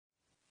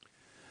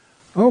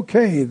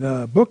Okay,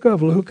 the book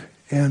of Luke,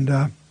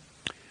 and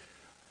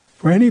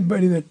for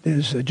anybody that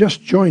has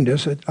just joined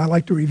us, I'd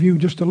like to review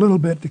just a little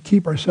bit to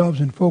keep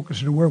ourselves in focus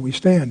to where we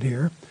stand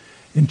here.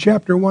 In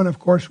chapter 1, of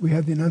course, we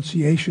have the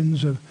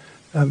Annunciations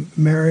of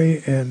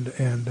Mary and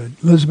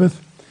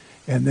Elizabeth,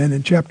 and then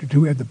in chapter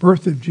 2 we had the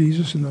birth of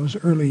Jesus in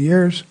those early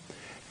years,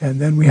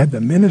 and then we had the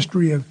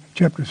ministry of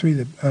chapter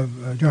 3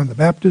 of John the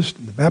Baptist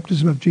and the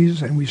baptism of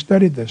Jesus, and we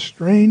studied the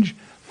strange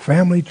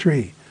family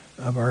tree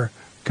of our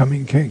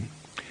coming King.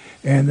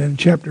 And then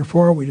chapter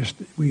 4, we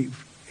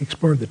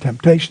explored the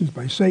temptations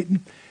by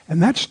Satan,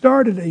 and that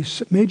started a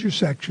major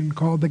section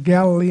called the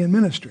Galilean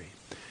ministry.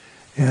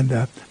 And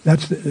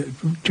that's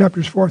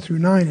chapters 4 through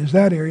 9 is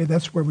that area.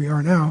 That's where we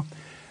are now.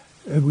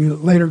 We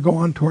later go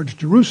on towards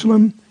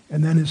Jerusalem,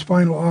 and then his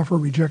final offer,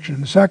 rejection,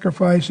 and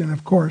sacrifice, and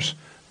of course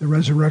the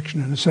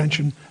resurrection and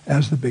ascension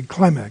as the big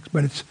climax.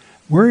 But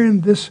we're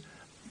in this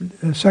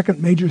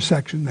second major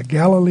section, the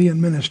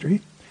Galilean ministry,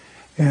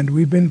 and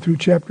we've been through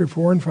chapter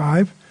 4 and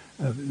 5.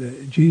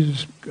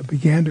 Jesus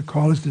began to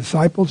call his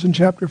disciples in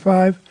chapter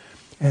 5,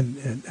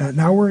 and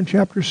now we're in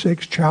chapter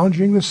 6,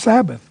 challenging the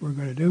Sabbath we're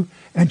going to do,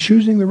 and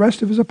choosing the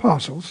rest of his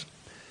apostles.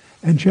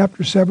 And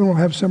chapter 7 will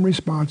have some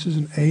responses,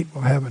 and 8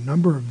 will have a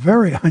number of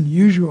very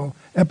unusual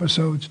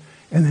episodes,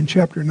 and then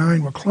chapter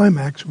 9 will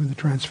climax with the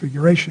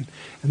Transfiguration,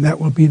 and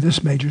that will be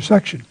this major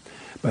section.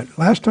 But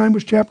last time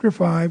was chapter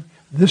 5,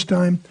 this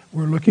time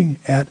we're looking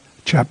at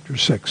chapter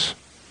 6.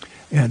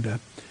 And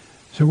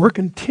so we're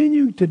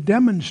continuing to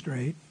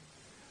demonstrate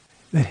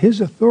that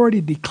his authority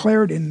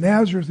declared in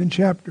Nazareth in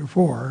chapter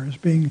 4 is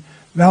being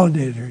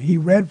validated here. He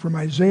read from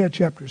Isaiah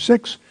chapter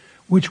 6,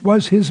 which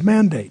was his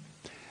mandate.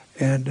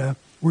 And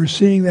we're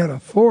seeing that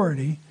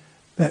authority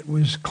that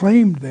was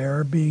claimed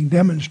there being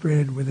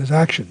demonstrated with his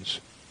actions.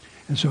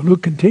 And so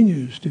Luke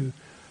continues to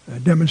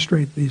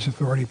demonstrate these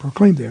authority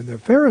proclaimed there. The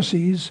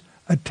Pharisees'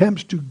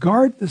 attempts to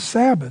guard the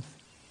Sabbath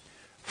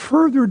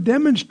further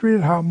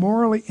demonstrated how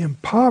morally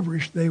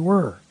impoverished they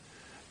were,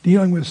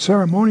 dealing with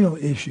ceremonial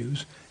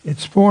issues.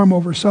 It's form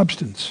over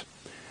substance,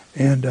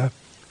 and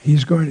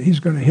he's going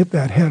to hit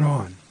that head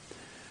on.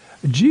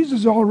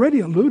 Jesus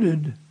already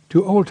alluded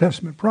to Old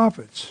Testament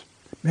prophets.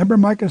 Remember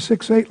Micah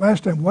 6:8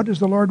 last time. What does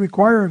the Lord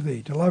require of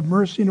thee? To love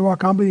mercy and to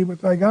walk humbly with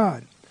thy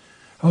God.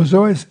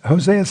 Hosea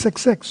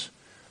 6:6.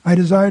 I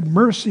desired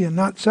mercy and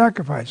not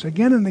sacrifice.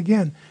 Again and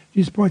again,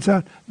 Jesus points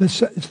out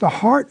it's the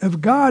heart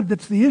of God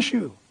that's the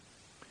issue.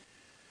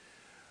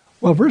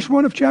 Well, verse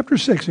 1 of chapter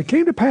 6, it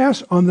came to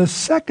pass on the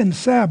second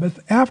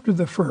Sabbath after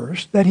the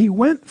first that he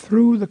went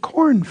through the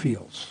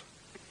cornfields.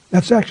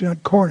 That's actually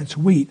not corn, it's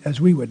wheat, as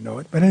we would know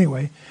it. But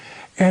anyway,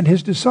 and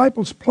his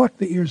disciples plucked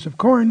the ears of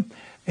corn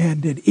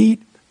and did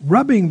eat,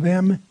 rubbing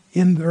them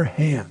in their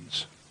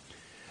hands.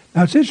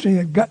 Now it's interesting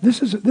that God,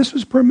 this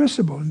was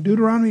permissible in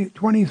Deuteronomy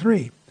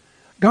 23.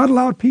 God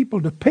allowed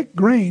people to pick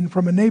grain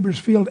from a neighbor's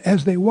field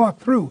as they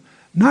walked through,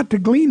 not to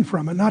glean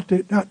from it, not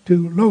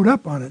to load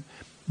up on it,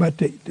 but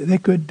they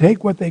could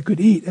take what they could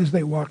eat as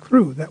they walked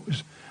through.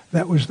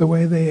 That was the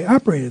way they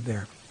operated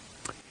there.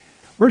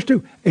 Verse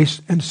 2,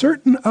 and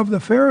certain of the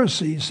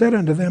Pharisees said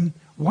unto them,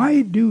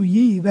 why do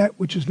ye that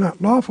which is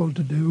not lawful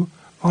to do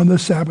on the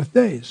Sabbath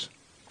days?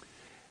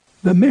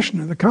 The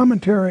Mishnah, the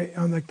commentary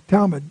on the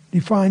Talmud,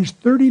 defines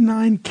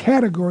 39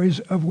 categories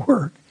of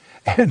work,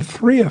 and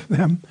 3 of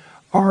them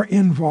are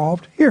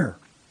involved here.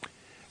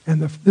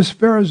 And this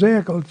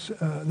Pharisaical,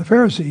 the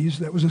Pharisees,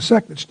 that was a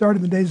sect that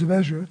started in the days of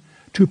Ezra,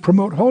 to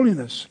promote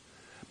holiness,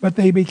 but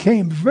they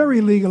became very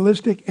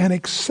legalistic and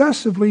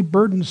excessively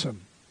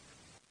burdensome.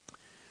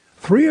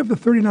 3 of the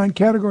 39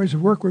 categories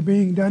of work were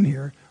being done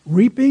here: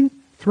 reaping,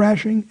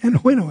 thrashing,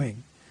 and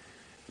winnowing.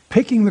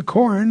 Picking the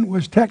corn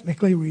was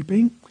technically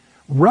reaping,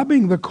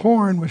 rubbing the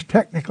corn was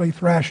technically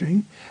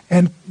thrashing,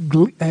 and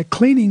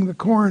cleaning the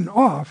corn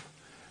off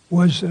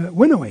was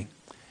winnowing.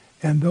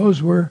 And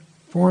those were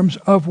forms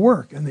of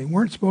work, and they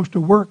weren't supposed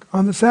to work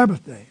on the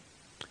Sabbath day.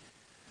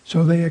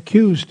 So they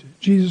accused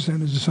Jesus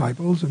and his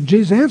disciples, and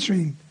Jesus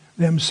answering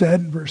them said,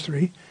 in verse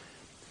 3,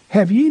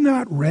 have ye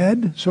not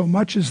read so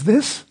much as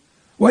this,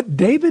 what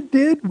David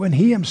did when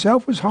he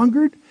himself was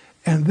hungered,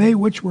 and they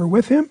which were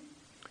with him?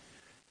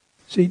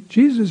 See,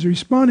 Jesus is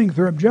responding to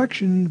their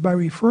objection by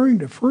referring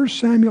to 1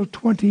 Samuel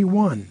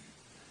 21.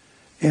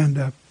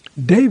 And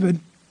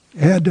David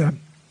had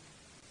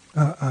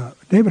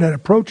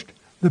approached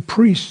the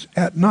priests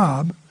at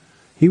Nob.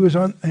 He was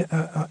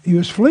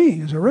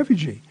fleeing as a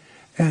refugee.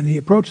 And he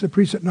approached the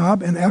priest at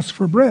Nob and asked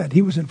for bread.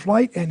 He was in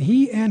flight, and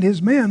he and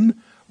his men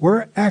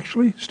were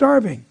actually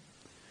starving.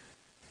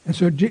 And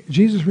so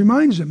Jesus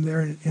reminds them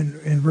there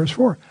in verse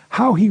 4,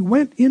 how he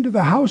went into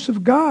the house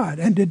of God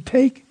and did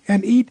take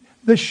and eat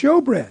the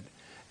showbread,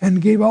 and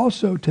gave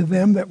also to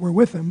them that were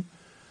with him,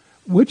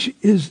 which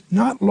is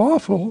not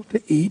lawful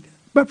to eat,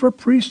 but for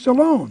priests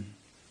alone.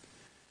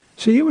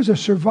 See, it was a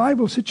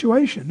survival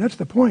situation. That's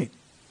the point.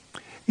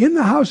 In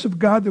the house of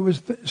God, there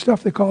was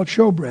stuff they called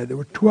showbread. There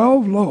were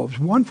 12 loaves,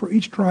 one for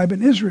each tribe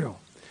in Israel.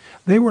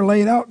 They were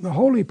laid out in the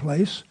holy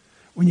place.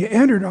 When you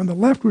entered, on the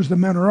left was the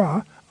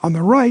menorah. On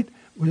the right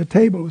was a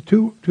table with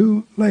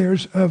two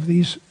layers of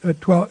these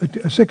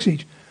 6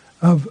 each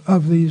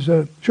of these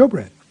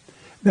showbread.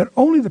 That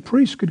only the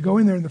priests could go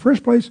in there in the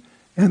first place,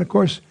 and of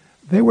course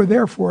they were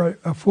there for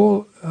a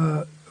full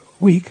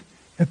week.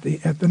 At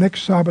the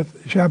next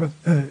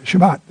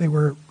Shabbat, they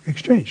were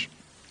exchanged.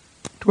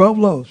 12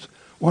 loaves,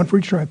 one for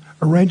each tribe,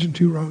 arranged in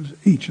 2 rows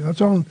each. And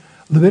that's all in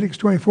Leviticus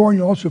 24, and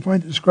you'll also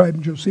find it described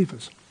in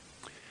Josephus.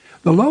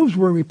 The loaves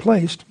were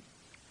replaced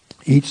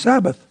each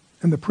Sabbath,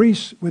 and the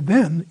priests would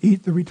then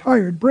eat the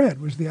retired bread,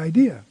 was the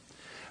idea.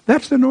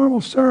 That's the normal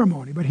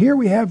ceremony. But here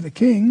we have the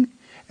king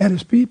and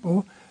his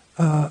people,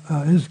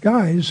 his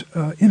guys,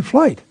 in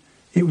flight.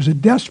 It was a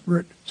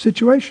desperate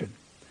situation.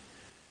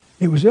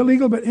 It was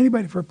illegal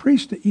for a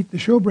priest to eat the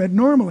showbread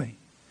normally.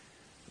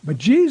 But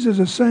Jesus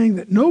is saying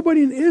that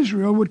nobody in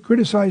Israel would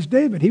criticize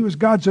David. He was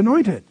God's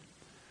anointed.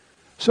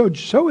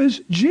 So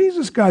is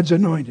Jesus God's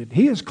anointed.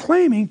 He is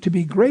claiming to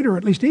be greater,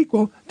 at least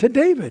equal, to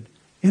David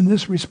in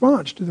this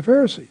response to the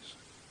Pharisees.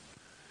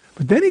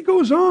 But then he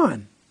goes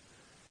on.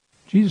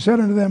 Jesus said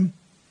unto them,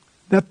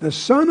 that the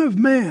Son of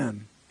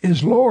Man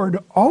is Lord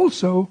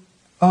also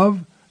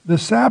of the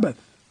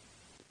Sabbath.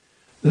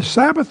 The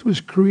Sabbath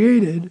was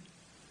created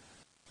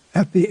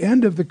at the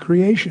end of the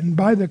creation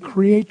by the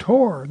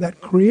Creator.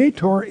 That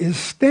Creator is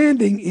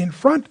standing in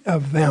front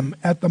of them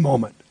at the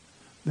moment.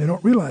 They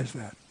don't realize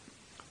that.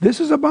 This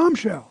is a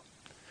bombshell.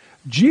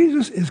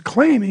 Jesus is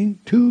claiming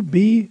to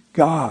be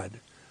God.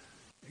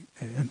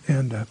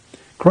 And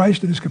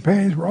Christ and his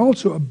companions were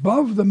also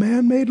above the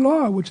man-made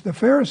law, which the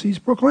Pharisees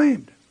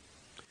proclaimed.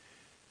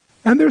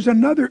 And there's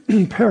another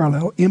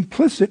parallel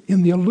implicit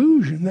in the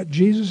allusion that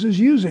Jesus is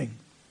using.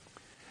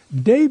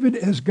 David,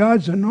 as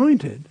God's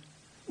anointed,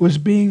 was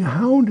being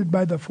hounded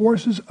by the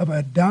forces of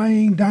a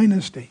dying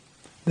dynasty,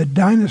 the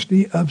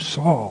dynasty of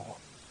Saul.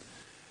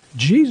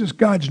 Jesus,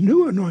 God's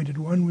new anointed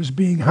one, was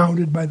being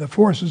hounded by the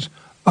forces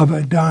of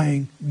a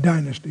dying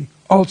dynasty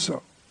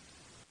also.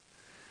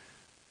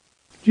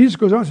 Jesus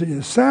goes on to say,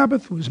 the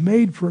Sabbath was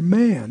made for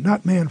man,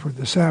 not man for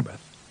the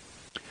Sabbath.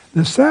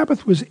 The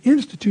Sabbath was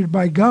instituted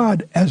by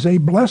God as a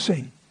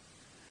blessing.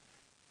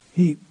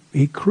 He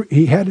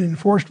had an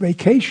enforced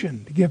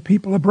vacation to give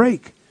people a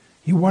break.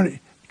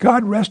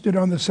 God rested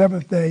on the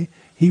seventh day.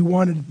 He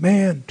wanted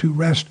man to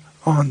rest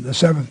on the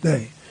seventh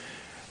day.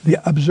 The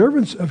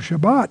observance of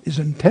Shabbat is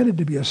intended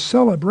to be a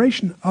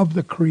celebration of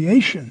the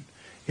creation.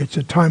 It's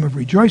a time of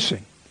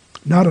rejoicing,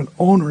 not an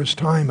onerous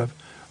time of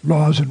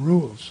laws and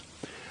rules.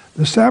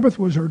 The Sabbath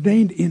was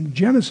ordained in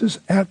Genesis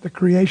at the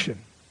creation.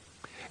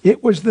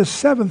 It was the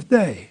seventh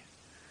day.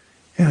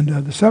 And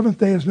the seventh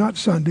day is not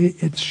Sunday,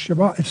 it's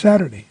Shabbat, it's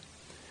Saturday.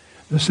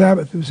 The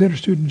Sabbath was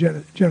introduced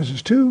in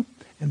Genesis 2.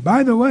 And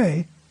by the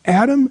way,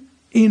 Adam,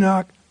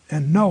 Enoch,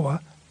 and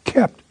Noah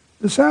kept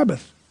the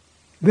Sabbath.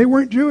 They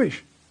weren't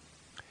Jewish.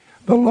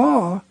 The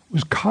law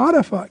was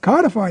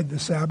codified the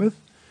Sabbath,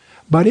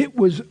 but it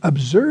was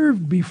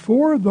observed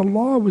before the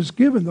law was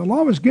given. The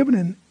law was given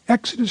in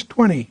Exodus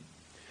 20.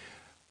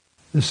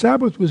 The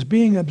Sabbath was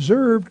being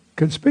observed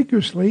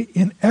conspicuously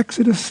in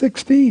Exodus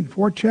 16,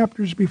 4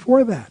 chapters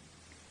before that.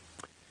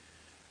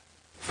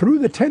 Through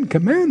the Ten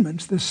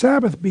Commandments, the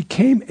Sabbath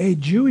became a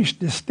Jewish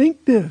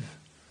distinctive.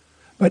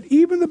 But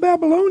even the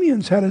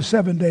Babylonians had a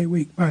 7-day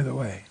week, by the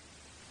way.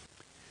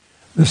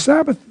 The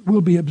Sabbath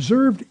will be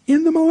observed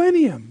in the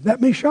millennium.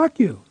 That may shock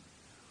you.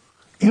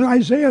 In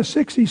Isaiah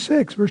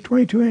 66, verse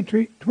 22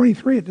 and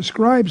 23, it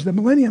describes the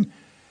millennium,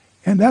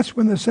 and that's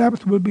when the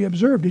Sabbath will be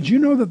observed. Did you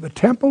know that the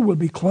temple will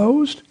be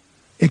closed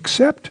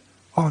except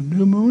on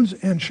new moons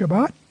and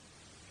Shabbat?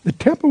 The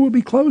temple will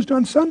be closed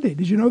on Sunday.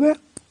 Did you know that?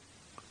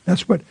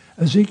 That's what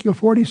Ezekiel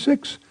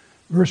 46,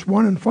 verse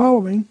 1 and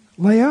following,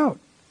 lay out.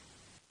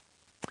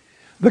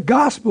 The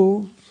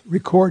Gospels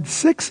record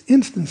 6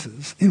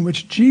 instances in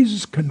which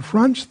Jesus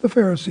confronts the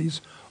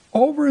Pharisees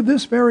over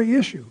this very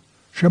issue,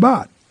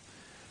 Shabbat.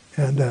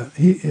 And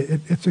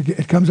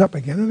it comes up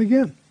again and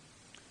again.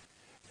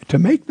 To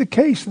make the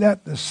case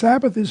that the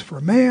Sabbath is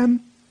for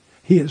man,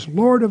 he is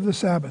Lord of the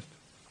Sabbath.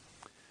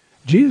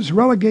 Jesus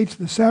relegates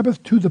the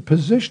Sabbath to the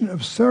position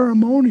of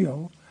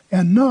ceremonial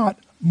and not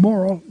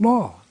moral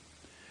law.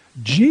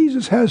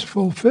 Jesus has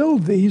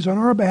fulfilled these on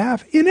our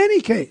behalf in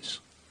any case.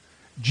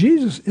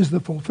 Jesus is the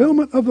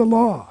fulfillment of the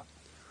law.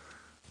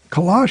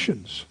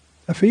 Colossians,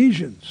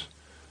 Ephesians,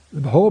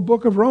 the whole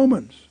book of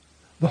Romans,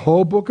 the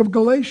whole book of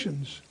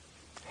Galatians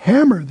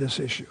hammer this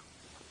issue.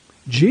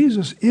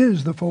 Jesus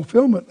is the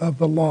fulfillment of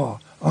the law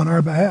on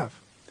our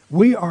behalf.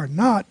 We are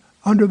not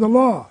under the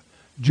law.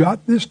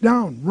 Jot this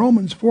down.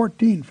 Romans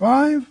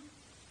 14:5,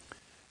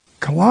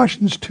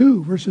 Colossians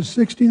 2, verses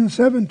 16 and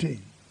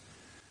 17.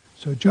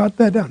 So jot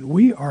that down.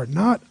 We are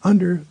not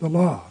under the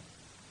law.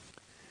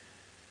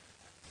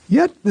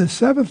 Yet the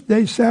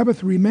seventh-day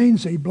Sabbath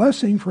remains a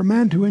blessing for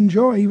man to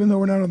enjoy, even though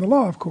we're not under the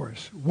law, of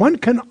course. One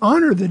can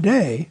honor the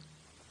day,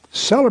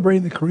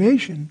 celebrating the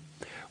creation,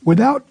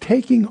 without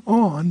taking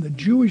on the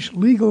Jewish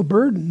legal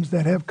burdens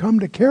that have come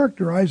to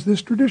characterize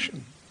this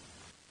tradition.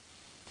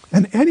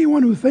 And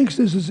anyone who thinks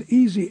this is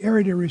easy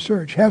area to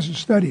research hasn't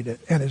studied it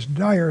and its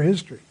dire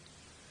history.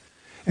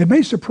 It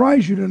may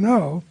surprise you to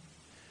know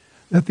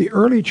that the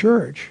early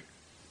church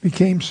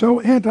became so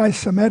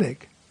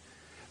anti-Semitic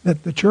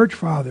that the church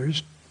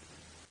fathers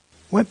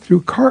went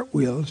through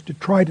cartwheels to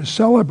try to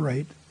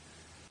celebrate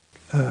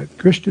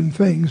Christian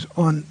things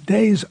on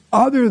days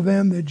other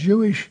than the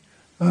Jewish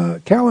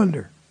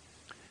calendar.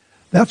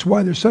 That's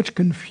why there's such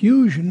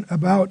confusion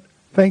about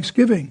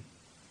Thanksgiving.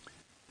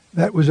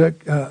 That was a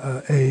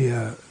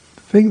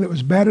thing that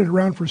was batted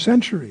around for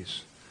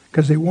centuries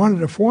because they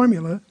wanted a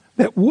formula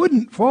that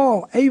wouldn't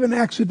fall, even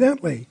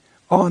accidentally,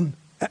 on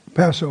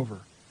Passover.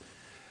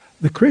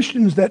 The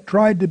Christians that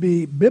tried to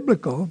be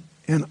biblical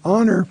and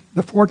honor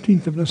the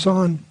 14th of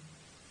Nisan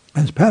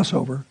as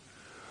Passover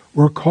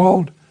were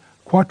called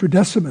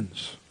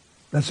Quatrodecimans.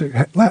 That's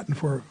Latin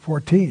for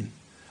 14.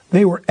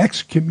 They were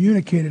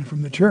excommunicated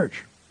from the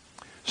church.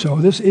 So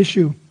this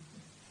issue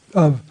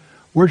of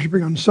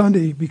worshiping on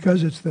Sunday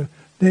because it's the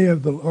day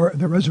of the Lord,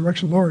 the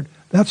resurrection of the Lord,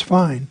 that's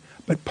fine.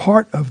 But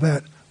part of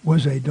that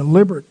was a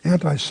deliberate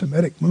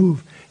anti-Semitic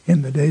move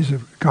in the days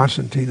of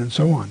Constantine and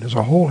so on. There's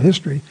a whole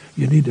history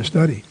you need to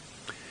study.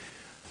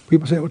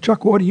 People say, well,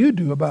 Chuck, what do you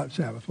do about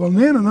Sabbath? Well,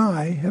 Nan and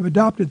I have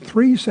adopted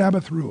 3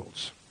 Sabbath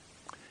rules.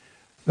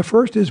 The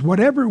first is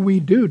whatever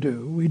we do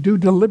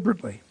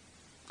deliberately.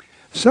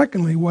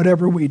 Secondly,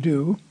 whatever we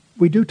do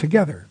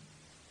together.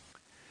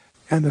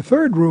 And the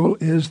third rule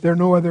is there are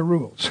no other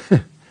rules.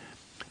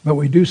 But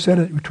we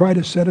try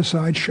to set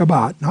aside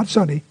Shabbat, not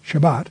Sunday,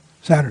 Shabbat,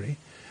 Saturday,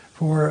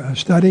 for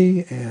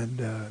study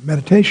and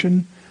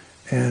meditation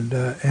and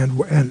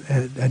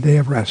a day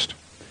of rest.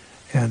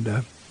 And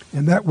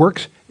that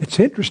works. It's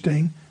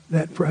interesting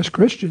that for us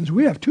Christians,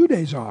 we have 2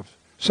 days off,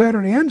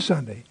 Saturday and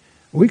Sunday.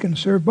 We can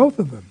serve both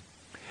of them.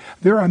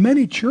 There are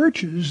many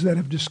churches that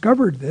have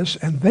discovered this,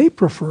 and they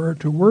prefer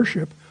to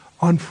worship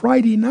on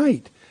Friday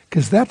night,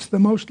 because that's the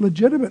most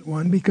legitimate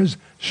one, because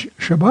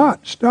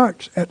Shabbat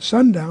starts at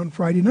sundown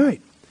Friday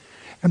night.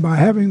 And by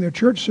having their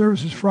church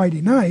services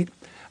Friday night,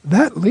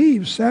 that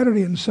leaves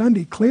Saturday and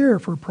Sunday clear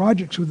for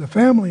projects with the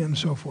family and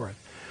so forth.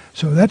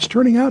 So that's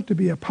turning out to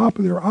be a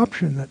popular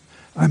option that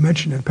I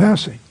mentioned in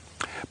passing.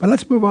 But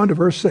let's move on to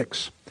verse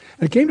 6.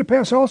 And it came to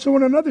pass also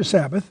on another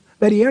Sabbath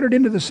that he entered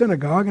into the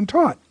synagogue and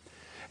taught.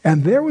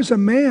 And there was a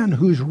man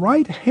whose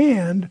right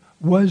hand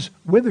was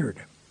withered.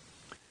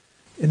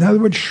 In other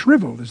words,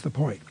 shriveled is the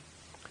point.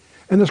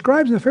 And the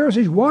scribes and the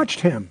Pharisees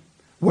watched him,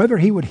 whether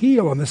he would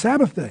heal on the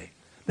Sabbath day,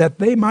 that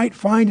they might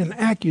find an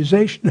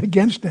accusation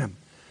against him.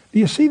 Do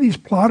you see these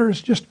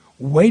plotters just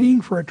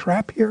waiting for a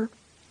trap here?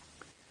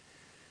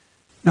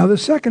 Now, the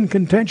second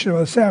contention of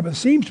the Sabbath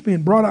seems to be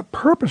brought up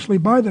purposely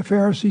by the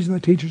Pharisees and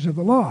the teachers of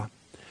the law.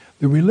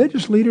 The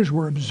religious leaders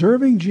were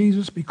observing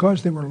Jesus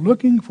because they were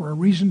looking for a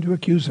reason to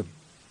accuse him.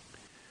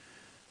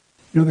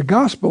 You know, the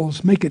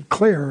Gospels make it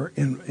clear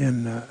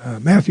in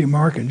Matthew,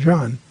 Mark, and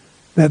John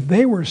that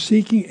they were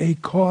seeking a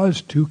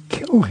cause to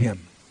kill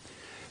him.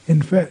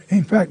 In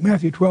fact,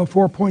 Matthew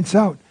 12:4 points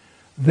out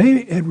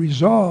they had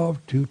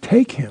resolved to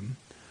take him,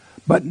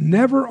 but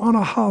never on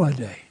a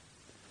holiday.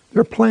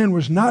 Their plan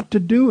was not to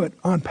do it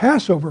on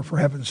Passover, for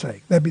heaven's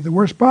sake. That'd be the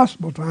worst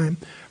possible time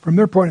from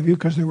their point of view,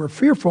 because they were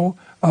fearful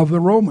of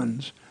the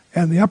Romans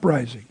and the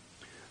uprising.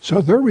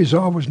 So their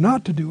resolve was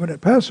not to do it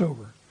at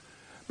Passover.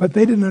 But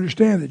they didn't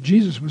understand that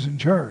Jesus was in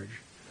charge.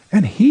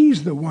 And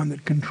he's the one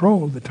that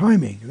controlled the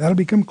timing. That'll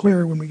become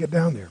clearer when we get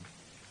down there.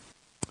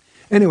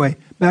 Anyway,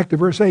 back to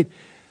verse 8.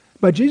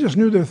 But Jesus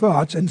knew their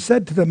thoughts and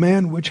said to the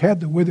man which had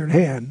the withered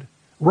hand,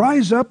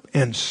 Rise up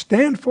and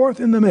stand forth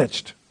in the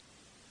midst.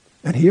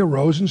 And he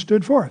arose and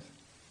stood forth.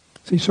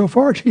 See, so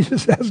far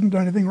Jesus hasn't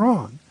done anything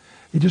wrong.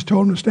 He just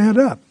told him to stand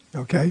up.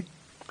 Okay?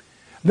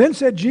 Then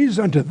said Jesus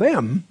unto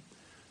them,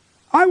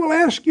 I will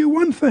ask you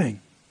one thing.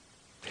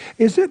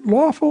 Is it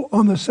lawful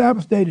on the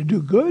Sabbath day to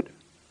do good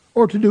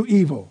or to do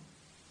evil?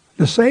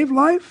 To save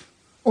life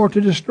or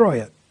to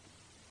destroy it?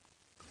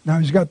 Now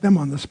he's got them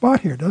on the spot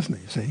here, doesn't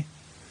he, see?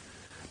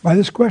 By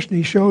this question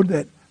he showed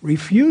that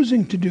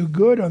refusing to do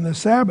good on the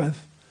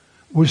Sabbath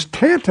was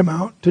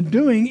tantamount to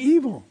doing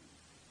evil.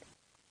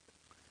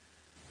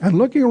 And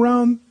looking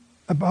around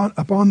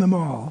upon them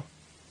all,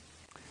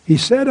 he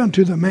said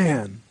unto the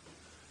man,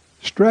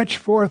 Stretch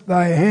forth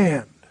thy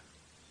hand.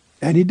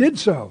 And he did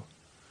so.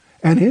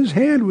 And his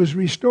hand was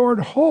restored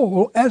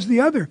whole as the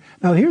other.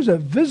 Now here's a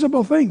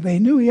visible thing. They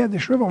knew he had the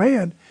shriveled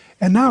hand,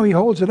 and now he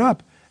holds it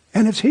up,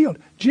 and it's healed.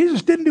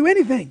 Jesus didn't do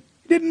anything.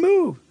 He didn't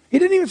move. He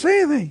didn't even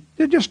say anything.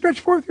 He just stretch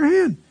forth your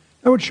hand.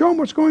 That would show him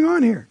what's going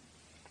on here.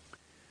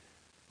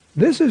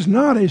 This is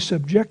not a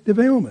subjective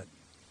ailment.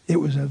 It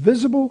was a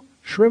visible,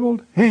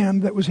 shriveled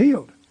hand that was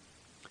healed.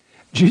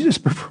 Jesus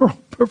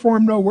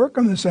performed no work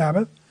on the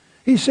Sabbath.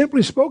 He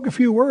simply spoke a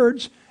few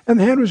words, and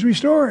the hand was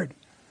restored.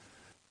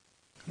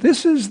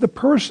 This is the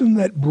person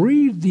that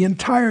breathed the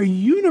entire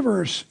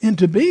universe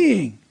into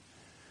being.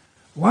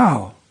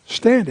 Wow,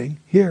 standing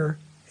here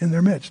in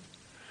their midst.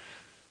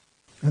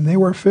 And they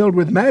were filled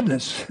with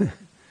madness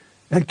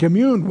and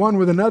communed one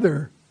with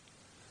another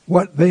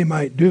what they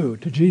might do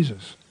to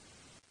Jesus.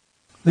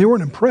 They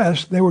weren't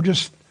impressed. They were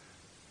just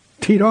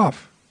teed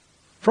off,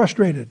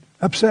 frustrated,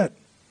 upset.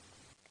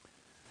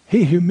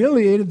 He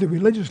humiliated the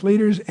religious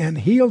leaders and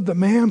healed the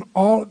man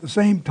all at the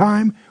same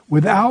time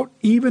without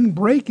even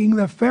breaking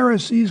the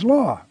Pharisees'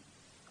 law.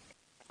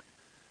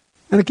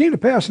 And it came to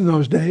pass in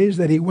those days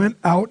that he went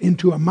out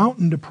into a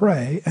mountain to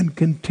pray and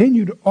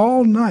continued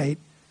all night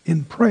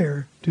in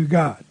prayer to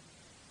God.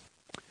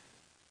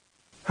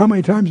 How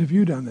many times have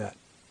you done that?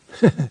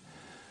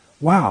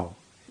 Wow.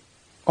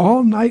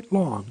 All night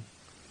long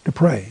to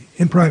pray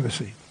in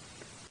privacy.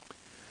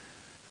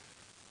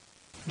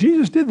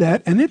 Jesus did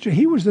that, and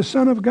he was the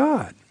Son of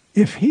God.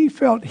 If he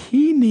felt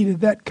he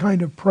needed that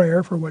kind of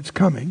prayer for what's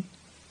coming,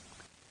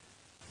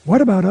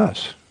 what about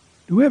us?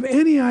 Do we have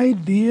any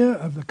idea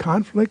of the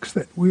conflicts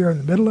that we are in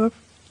the middle of?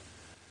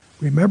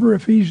 Remember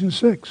Ephesians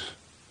 6.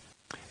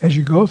 As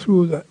you go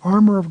through the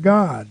armor of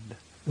God,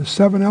 the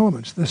 7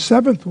 elements, the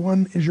 7th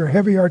one is your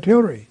heavy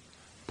artillery,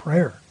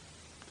 prayer.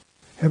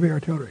 Heavy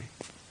artillery.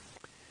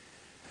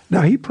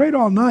 Now, he prayed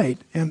all night,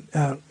 and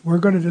we're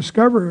going to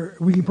discover,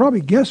 we can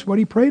probably guess what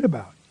he prayed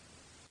about.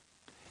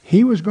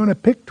 He was going to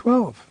pick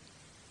 12.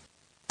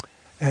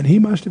 And he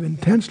must have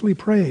intensely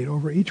prayed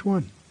over each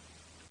one.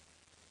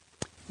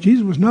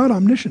 Jesus was not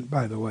omniscient,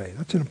 by the way.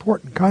 That's an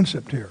important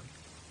concept here.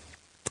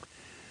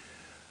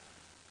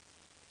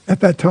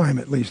 At that time,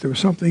 at least, there was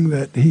something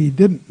that he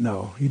didn't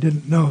know. He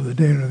didn't know the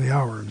day nor the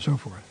hour and so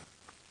forth.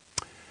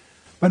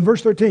 But in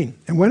verse 13,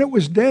 and when it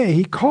was day,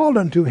 he called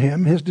unto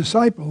him his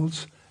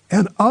disciples,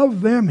 and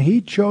of them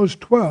he chose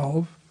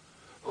 12,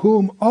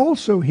 whom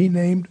also he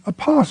named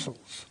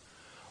apostles.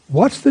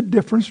 What's the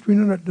difference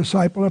between a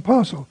disciple and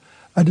apostle?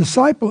 A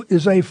disciple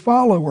is a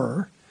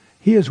follower.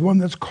 He is one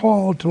that's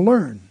called to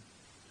learn.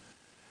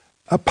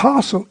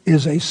 Apostle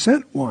is a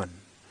sent one.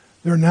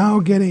 They're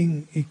now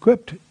getting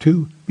equipped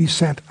to be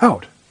sent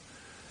out.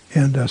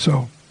 And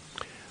so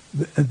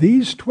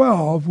these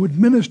 12 would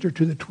minister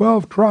to the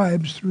 12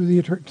 tribes through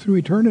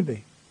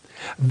eternity.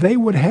 They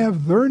would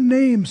have their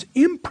names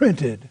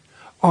imprinted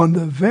on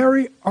the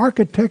very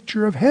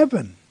architecture of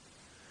heaven.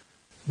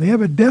 They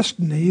have a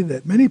destiny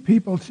that many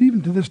people,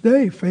 even to this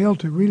day, fail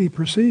to really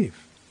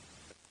perceive.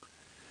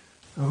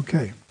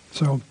 Okay,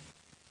 so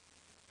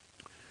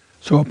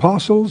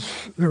apostles,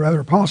 they're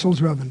rather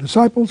apostles rather than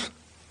disciples.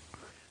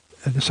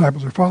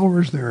 Disciples are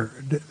followers.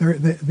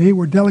 They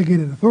were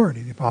delegated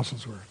authority, the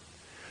apostles were.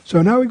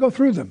 So now we go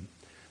through them.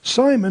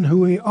 Simon,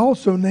 who he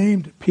also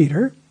named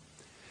Peter,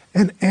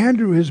 and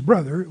Andrew, his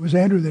brother. It was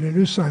Andrew that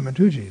introduced Simon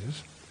to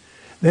Jesus.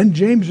 Then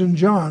James and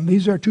John.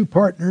 These are 2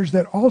 partners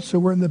that also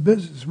were in the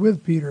business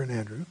with Peter and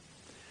Andrew.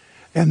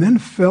 And then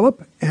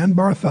Philip and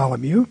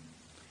Bartholomew.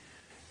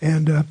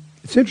 And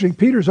it's interesting,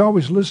 Peter's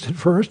always listed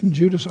first and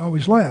Judas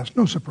always last.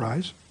 No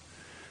surprise.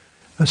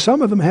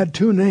 Some of them had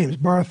 2 names.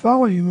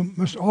 Bartholomew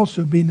must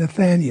also be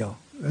Nathaniel.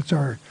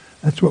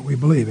 That's what we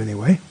believe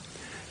anyway.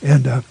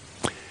 And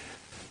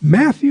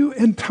Matthew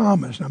and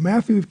Thomas. Now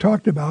Matthew we've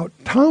talked about.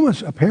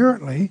 Thomas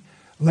apparently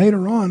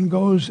later on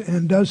goes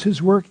and does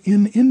his work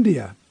in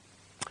India.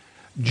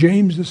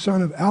 James the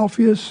son of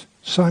Alphaeus,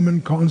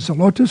 Simon called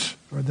Zelotes,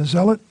 or the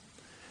Zealot,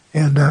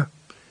 and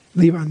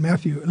Levi and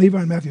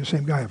Matthew,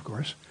 same guy of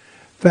course.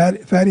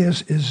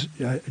 Thaddeus is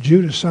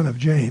Judas son of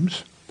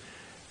James.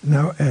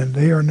 Now, and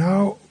they are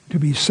now to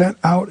be sent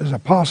out as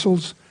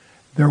apostles.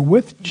 They're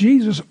with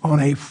Jesus on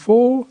a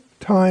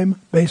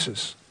full-time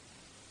basis.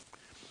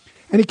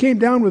 And he came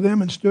down with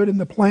them and stood in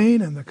the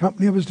plain and the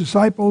company of his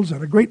disciples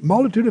and a great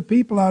multitude of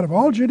people out of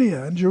all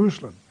Judea and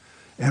Jerusalem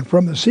and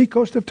from the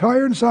seacoast of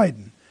Tyre and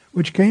Sidon,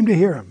 which came to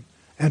hear him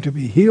and to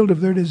be healed of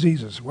their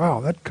diseases.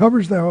 Wow, that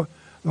covers the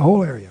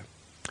whole area.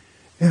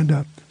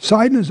 And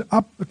Sidon is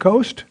up the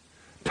coast,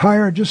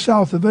 Tyre just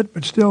south of it,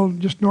 but still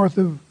just north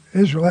of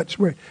Israel. That's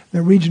where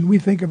the region we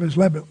think of as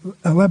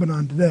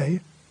Lebanon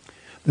today.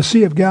 The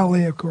Sea of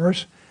Galilee, of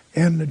course,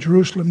 and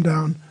Jerusalem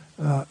down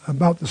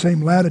about the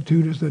same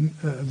latitude as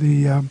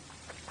the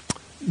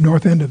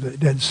north end of the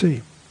Dead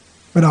Sea,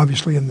 but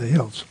obviously in the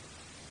hills.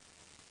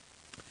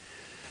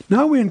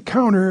 Now we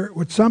encounter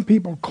what some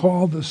people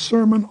call the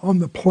Sermon on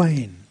the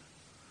Plain.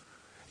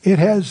 It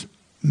has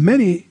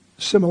many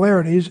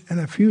similarities and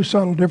a few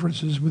subtle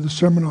differences with the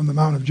Sermon on the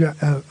Mount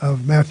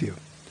of Matthew.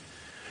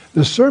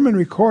 The sermon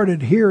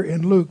recorded here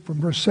in Luke from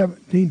verse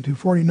 17 to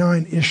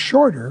 49 is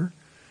shorter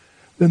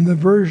than the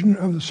version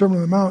of the Sermon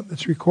on the Mount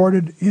that's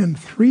recorded in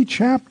 3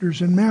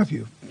 chapters in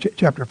Matthew,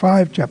 chapter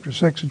 5, chapter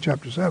 6, and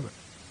chapter 7.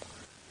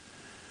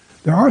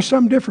 There are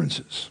some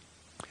differences.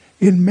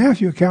 In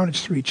Matthew's account,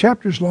 it's 3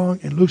 chapters long.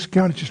 In Luke's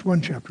account, it's just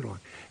 1 chapter long.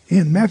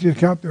 In Matthew's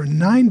account, there are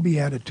 9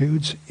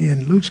 Beatitudes.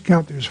 In Luke's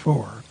account, there's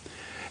 4.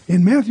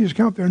 In Matthew's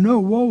account, there are no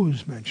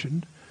woes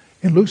mentioned.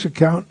 In Luke's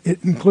account,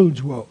 it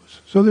includes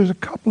woes. So there's a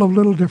couple of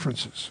little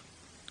differences.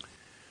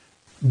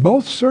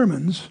 Both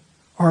sermons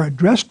are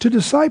addressed to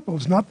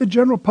disciples, not the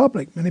general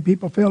public. Many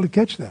people fail to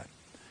catch that.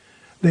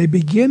 They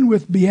begin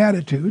with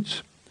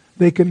Beatitudes.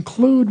 They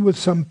conclude with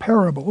some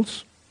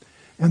parables,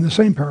 and the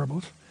same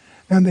parables,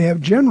 and they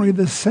have generally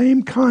the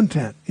same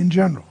content in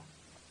general.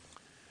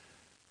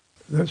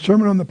 The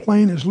Sermon on the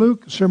Plain is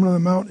Luke, the Sermon on the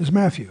Mount is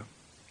Matthew.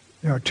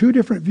 There are 2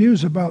 different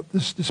views about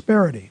this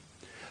disparity.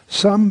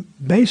 Some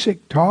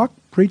basic talk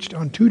preached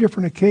on two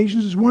different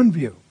occasions is one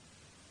view.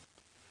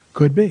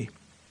 Could be.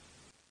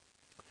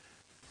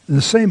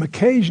 The same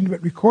occasion,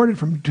 but recorded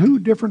from two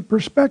different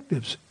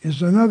perspectives,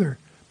 is another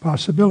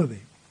possibility.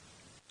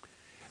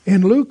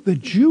 In Luke, the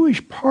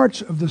Jewish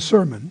parts of the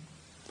sermon,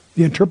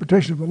 the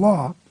interpretation of the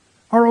law,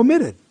 are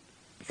omitted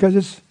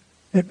because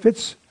it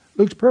fits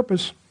Luke's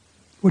purpose,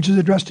 which is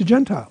addressed to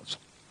Gentiles.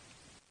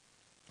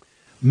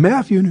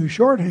 Matthew knew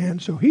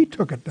shorthand, so he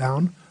took it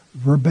down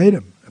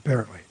verbatim,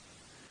 apparently.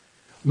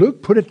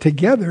 Luke put it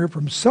together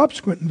from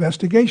subsequent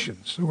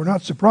investigations, so we're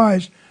not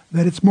surprised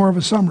that it's more of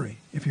a summary,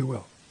 if you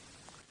will.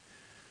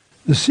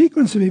 The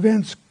sequence of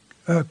events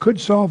could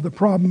solve the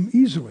problem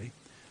easily.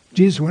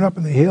 Jesus went up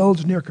in the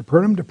hills near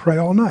Capernaum to pray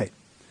all night.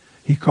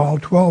 He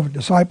called 12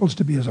 disciples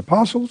to be his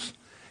apostles.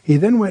 He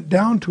then went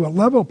down to a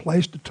level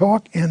place to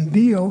talk and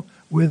deal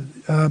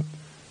with,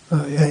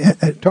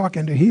 talk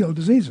and to heal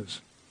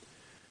diseases.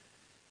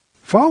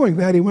 Following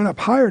that, he went up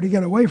higher to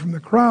get away from the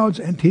crowds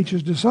and teach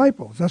his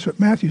disciples. That's what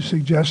Matthew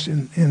suggests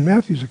in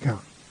Matthew's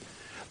account.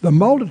 The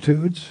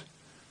multitudes,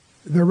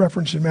 they're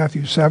referenced in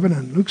Matthew 7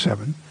 and Luke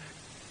 7,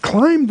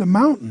 climbed the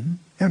mountain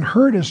and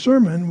heard his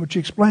sermon, which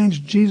explains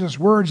Jesus'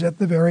 words at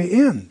the very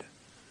end.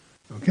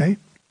 Okay?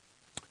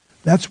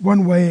 That's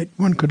one way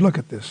one could look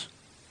at this.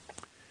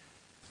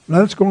 Now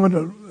let's go on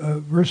to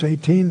verse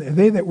 18.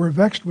 They that were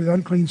vexed with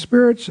unclean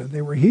spirits, and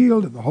they were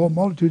healed, and the whole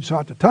multitude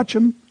sought to touch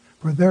him,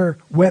 for there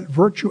went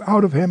virtue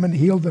out of him and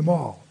healed them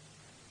all.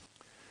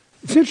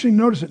 It's interesting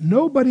to notice that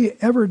nobody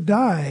ever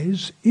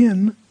dies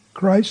in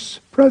Christ's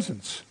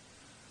presence.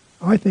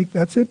 I think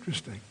that's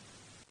interesting.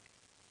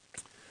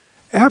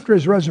 After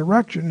his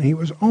resurrection, he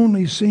was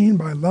only seen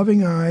by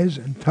loving eyes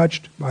and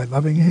touched by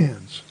loving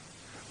hands.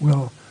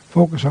 We'll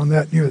focus on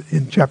that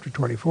in chapter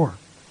 24.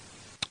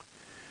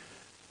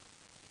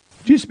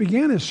 Jesus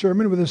began his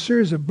sermon with a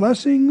series of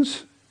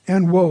blessings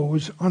and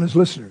woes on his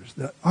listeners.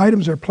 The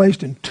items are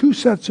placed in two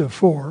sets of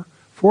four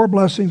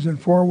blessings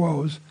and four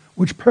woes,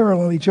 which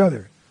parallel each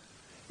other.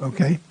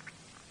 Okay?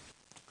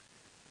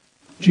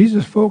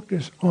 Jesus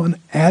focused on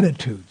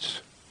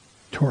attitudes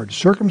towards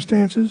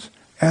circumstances,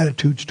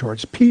 attitudes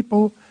towards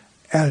people,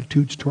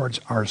 attitudes towards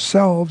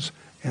ourselves,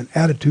 and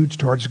attitudes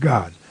towards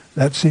God.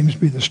 That seems to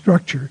be the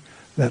structure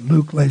that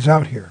Luke lays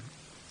out here.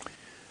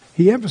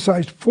 He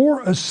emphasized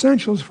four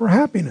essentials for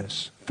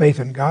happiness: faith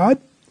in God,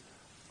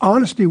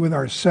 honesty with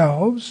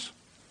ourselves,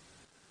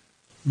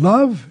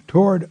 love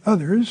toward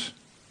others,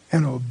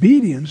 and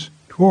obedience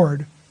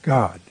toward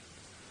God.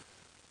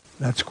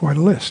 That's quite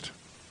a list.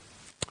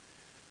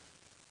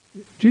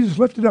 Jesus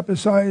lifted up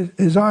his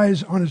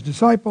eyes on his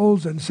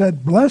disciples and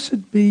said,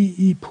 "Blessed be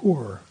ye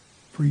poor,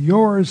 for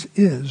yours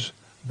is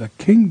the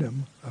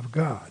kingdom of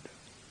God."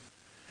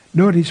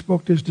 Note he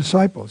spoke to his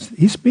disciples.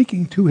 He's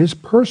speaking to his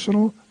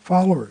personal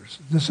followers.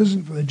 This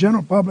isn't for the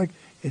general public,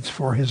 it's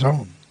for his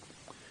own.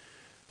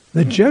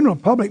 The general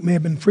public may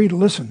have been free to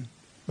listen,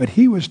 but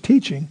he was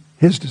teaching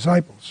his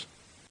disciples.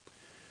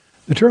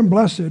 The term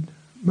blessed,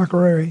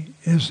 makareri,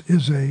 was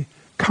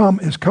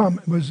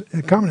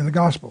common in the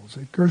Gospels.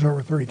 It occurs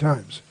over 30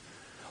 times.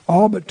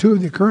 All but two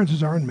of the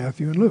occurrences are in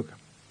Matthew and Luke.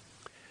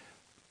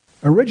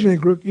 Originally,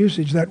 in Greek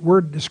usage, that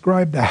word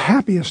described the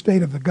happy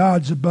estate of the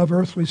gods above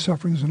earthly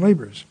sufferings and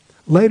labors.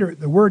 Later,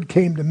 the word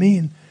came to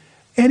mean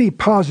any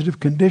positive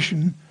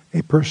condition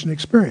a person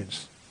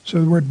experienced. So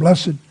the word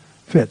blessed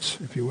fits,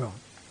 if you will.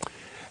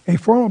 A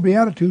formal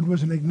beatitude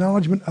was an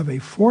acknowledgement of a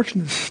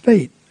fortunate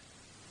state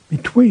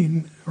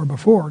between or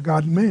before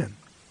God and man.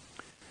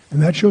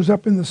 And that shows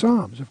up in the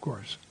Psalms, of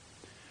course.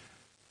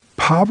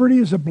 Poverty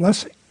is a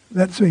blessing.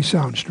 That may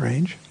sound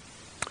strange.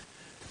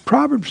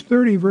 Proverbs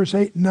 30, verse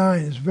 8 and 9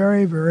 is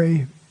very,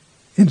 very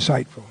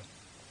insightful.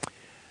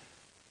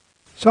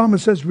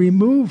 Psalmist says,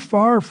 "Remove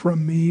far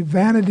from me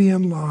vanity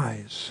and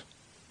lies.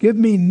 Give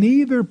me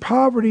neither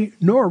poverty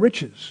nor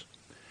riches.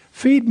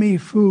 Feed me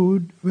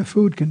with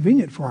food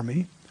convenient for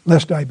me,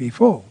 lest I be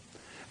full,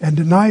 and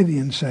deny thee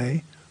and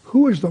say,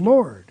 Who is the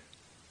Lord?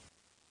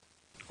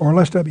 Or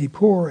lest I be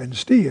poor and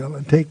steal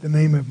and take the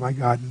name of my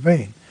God in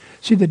vain."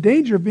 See, the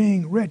danger of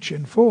being rich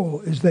and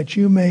full is that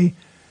you may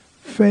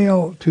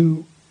fail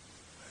to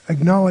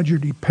acknowledge your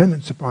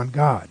dependence upon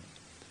God.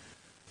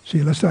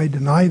 See, lest I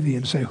deny thee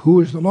and say, Who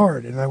is the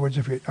Lord? In other words,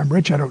 if I'm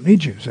rich, I don't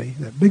need you. See,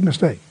 that big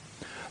mistake.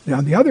 Now,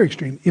 on the other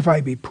extreme, if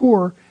I be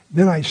poor,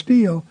 then I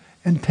steal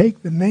and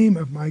take the name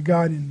of my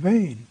God in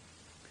vain.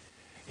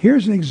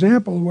 Here's an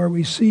example where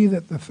we see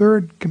that the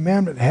third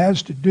commandment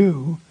has to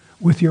do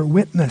with your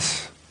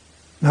witness.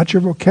 Not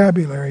your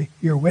vocabulary,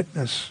 your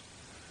witness.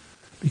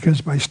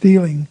 Because by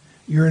stealing,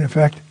 you're in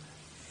effect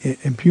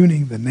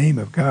impugning the name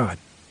of God.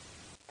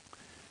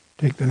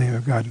 Take the name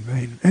of God in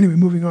vain. Anyway,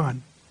 moving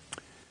on.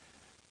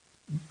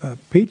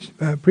 Preach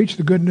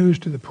the good news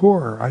to the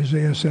poor,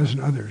 Isaiah says,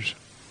 and others.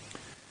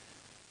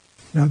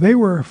 Now they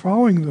were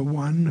following the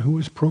one who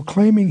was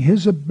proclaiming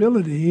his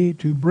ability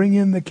to bring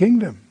in the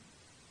kingdom.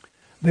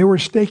 They were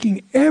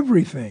staking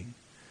everything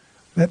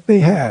that they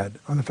had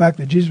on the fact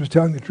that Jesus was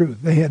telling the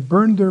truth. They had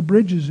burned their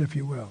bridges, if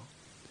you will.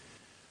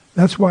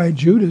 That's why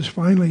Judas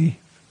finally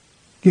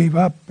gave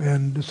up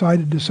and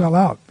decided to sell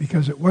out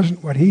because it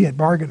wasn't what he had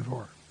bargained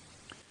for.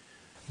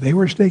 They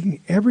were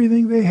staking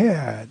everything they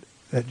had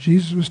that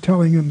Jesus was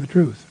telling them the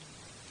truth.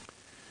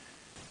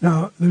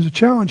 Now, there's a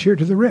challenge here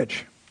to the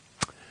rich.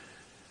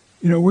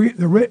 You know,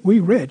 we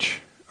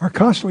rich are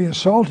constantly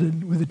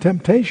assaulted with the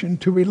temptation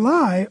to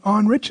rely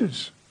on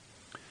riches.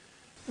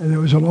 And there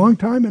was a long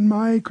time in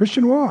my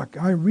Christian walk,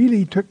 I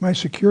really took my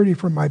security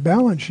from my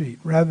balance sheet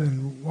rather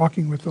than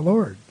walking with the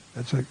Lord.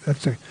 That's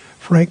a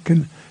frank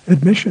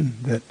admission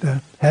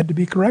that had to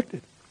be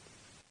corrected.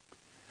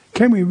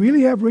 Can we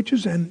really have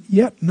riches and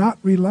yet not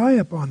rely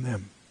upon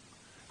them?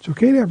 It's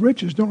okay to have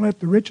riches. Don't let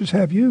the riches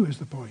have you, is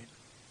the point.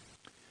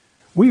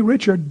 We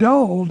rich are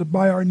dulled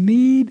by our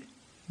need,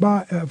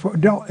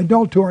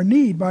 dulled to our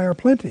need by our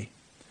plenty.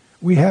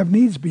 We have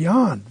needs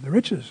beyond the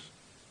riches.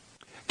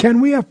 Can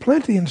we have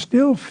plenty and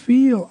still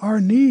feel our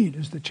need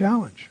is the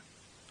challenge.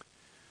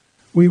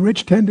 We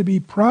rich tend to be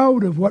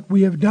proud of what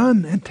we have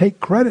done and take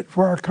credit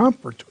for our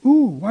comforts.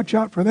 Ooh, watch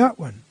out for that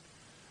one.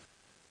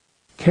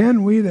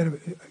 Can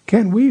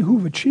we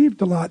who've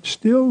achieved a lot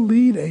still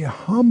lead a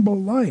humble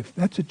life?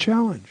 That's a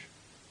challenge.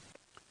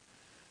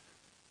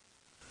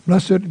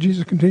 Blessed,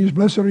 Jesus continues,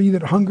 blessed are ye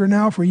that hunger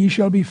now, for ye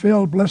shall be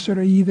filled. Blessed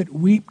are ye that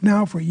weep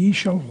now, for ye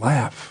shall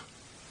laugh.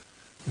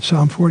 In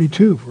Psalm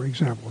 42, for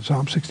example,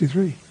 Psalm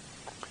 63.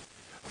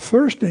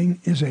 Thirsting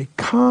is a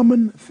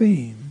common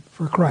theme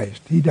for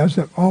Christ. He does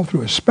that all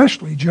through,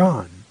 especially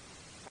John.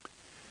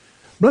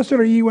 Blessed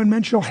are ye when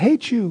men shall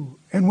hate you,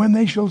 and when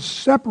they shall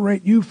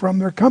separate you from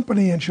their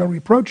company, and shall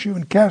reproach you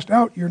and cast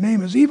out your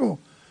name as evil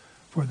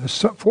for the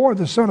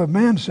Son of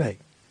Man's sake.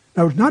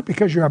 Now, it's not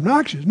because you're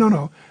obnoxious.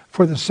 No,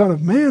 for the Son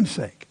of Man's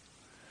sake.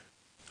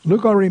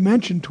 Luke already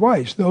mentioned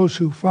twice those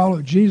who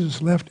followed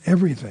Jesus left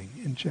everything.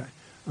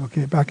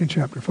 Back in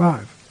chapter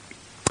 5.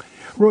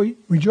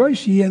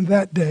 Rejoice ye in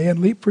that day, and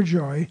leap for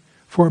joy,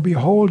 for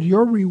behold,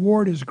 your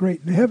reward is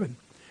great in heaven.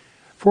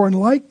 For in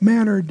like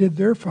manner did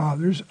their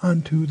fathers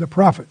unto the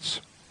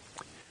prophets.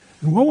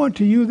 And woe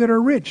unto you that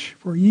are rich,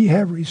 for ye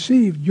have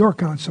received your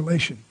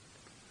consolation.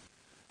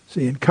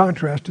 See, in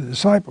contrast to the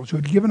disciples who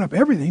had given up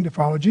everything to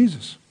follow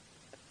Jesus.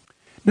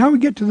 Now we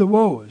get to the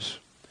woes.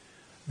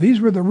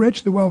 These were the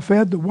rich, the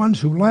well-fed, the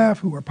ones who laugh,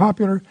 who were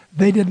popular.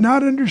 They did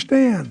not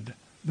understand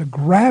the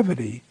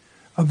gravity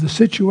of the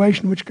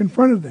situation which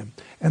confronted them.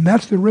 And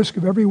that's the risk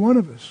of every one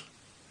of us.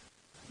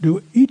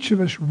 Do each of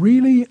us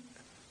really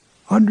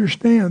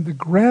understand the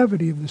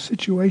gravity of the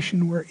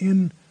situation we're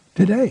in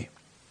today?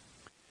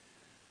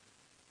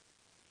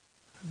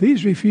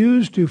 These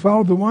refused to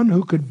follow the one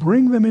who could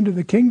bring them into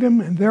the kingdom,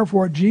 and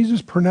therefore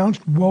Jesus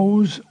pronounced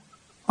woes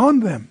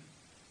on them.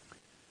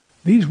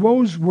 These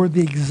woes were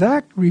the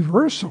exact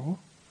reversal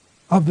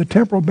of the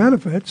temporal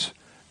benefits,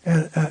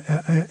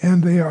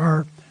 and they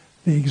are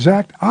the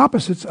exact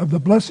opposites of the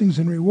blessings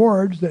and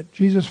rewards that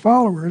Jesus'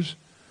 followers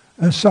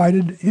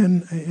cited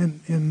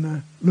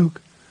in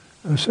Luke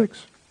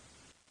 6.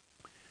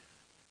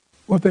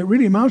 What that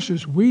really amounts to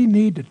is we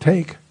need to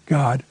take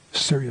God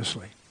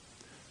seriously.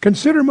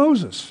 Consider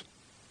Moses.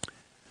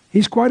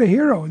 He's quite a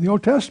hero in the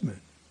Old Testament.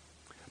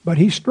 But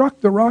he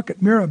struck the rock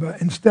at Meribah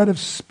instead of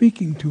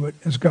speaking to it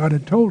as God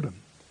had told him.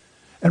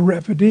 At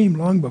Rephidim,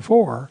 long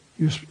before,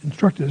 he was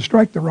instructed to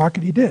strike the rock,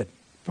 and he did.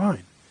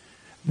 Fine.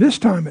 This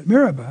time at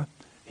Meribah,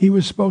 he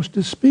was supposed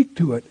to speak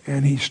to it,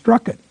 and he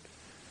struck it,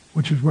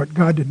 which is what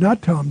God did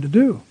not tell him to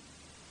do.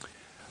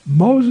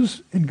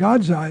 Moses, in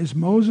God's eyes,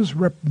 Moses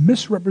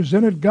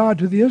misrepresented God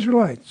to the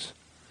Israelites.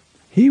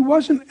 He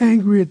wasn't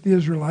angry at the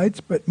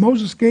Israelites, but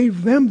Moses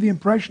gave them the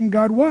impression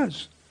God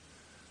was.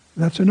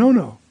 That's a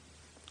no-no.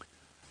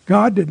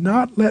 God did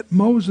not let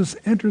Moses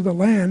enter the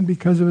land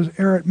because of his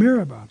error at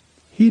Meribah.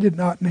 He did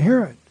not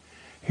inherit.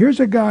 Here's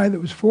a guy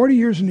that was 40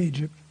 years in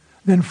Egypt,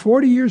 then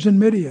 40 years in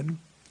Midian,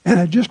 and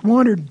had just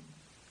wandered,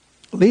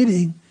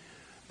 leading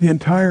the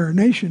entire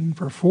nation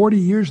for 40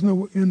 years in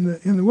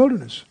the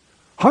wilderness.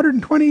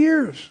 120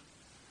 years.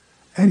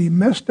 And he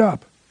messed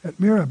up at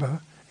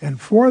Meribah,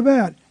 and for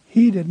that,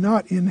 he did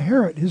not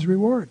inherit his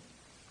reward.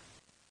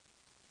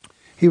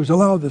 He was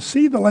allowed to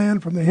see the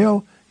land from the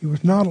hill. He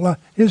was not allowed.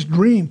 His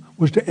dream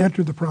was to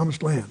enter the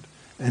promised land,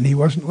 and he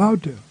wasn't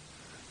allowed to.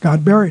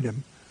 God buried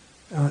him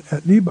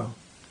at Nebo.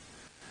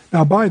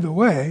 Now, by the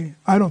way,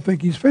 I don't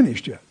think he's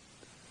finished yet.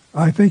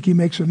 I think he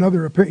makes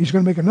another appearance. He's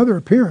going to make another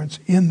appearance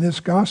in this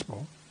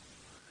gospel,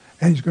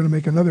 and he's going to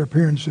make another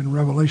appearance in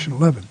Revelation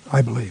 11,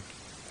 I believe.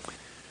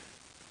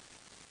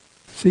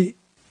 See,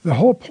 the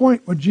whole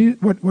point,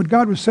 what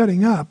God was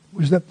setting up,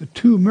 was that the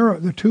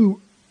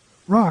two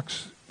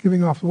rocks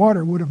giving off the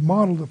water would have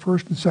modeled the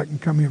first and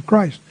second coming of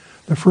Christ.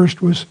 The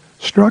first was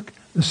struck,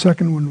 the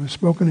second one was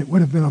spoken. It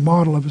would have been a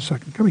model of the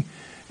second coming.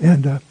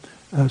 And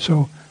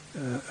so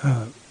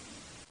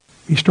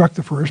he struck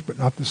the first, but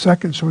not the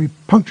second, so he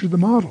punctured the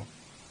model.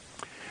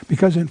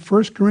 Because in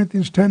 1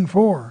 Corinthians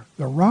 10:4,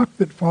 the rock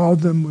that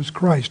followed them was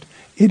Christ.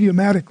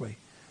 Idiomatically,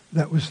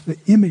 that was the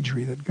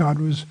imagery that God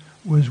was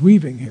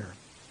weaving here.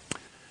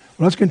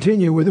 Well, let's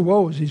continue with the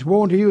woes. He's,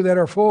 woe unto you that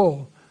are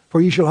full, for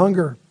ye shall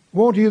hunger.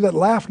 Woe unto you that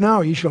laugh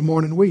now, ye shall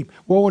mourn and weep.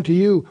 Woe unto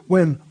you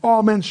when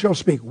all men shall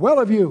speak well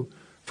of you,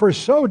 for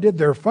so did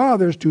their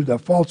fathers to the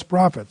false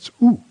prophets.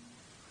 Ooh,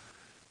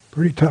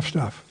 pretty tough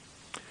stuff.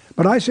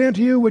 But I say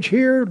unto you which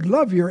hear,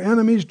 love your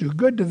enemies, do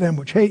good to them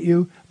which hate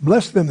you,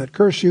 bless them that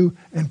curse you,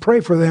 and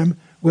pray for them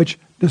which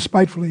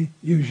despitefully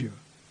use you.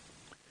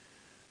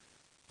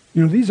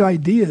 You know, these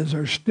ideas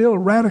are still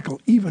radical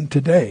even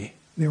today.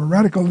 They were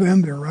radical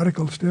then, they're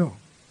radical still.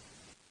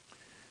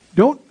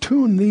 Don't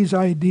tune these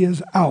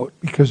ideas out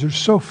because they're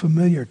so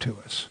familiar to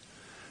us.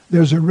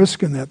 There's a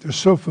risk in that. They're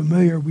so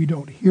familiar we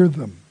don't hear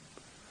them.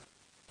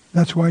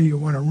 That's why you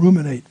want to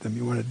ruminate them.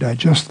 You want to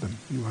digest them.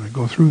 You want to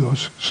go through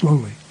those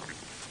slowly.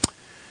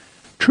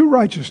 True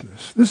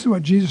righteousness. This is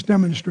what Jesus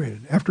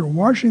demonstrated. After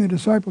washing the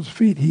disciples'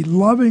 feet, he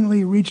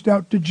lovingly reached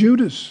out to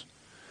Judas,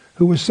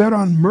 who was set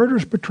on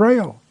murderous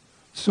betrayal.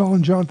 It's all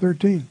in John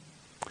 13.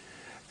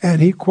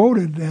 And he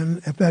quoted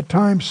then at that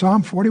time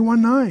Psalm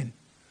 41:9.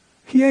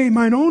 Yea,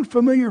 mine own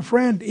familiar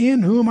friend,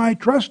 in whom I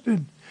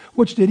trusted,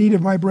 which did eat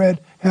of my bread,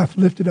 hath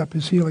lifted up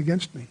his heel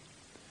against me.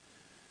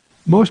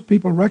 Most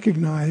people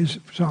recognize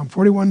Psalm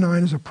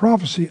 41:9 as a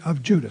prophecy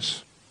of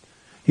Judas.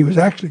 He was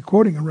actually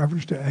quoting a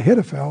reference to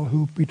Ahithophel,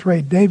 who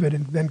betrayed David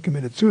and then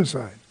committed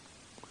suicide.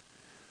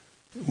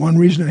 One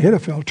reason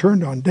Ahithophel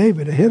turned on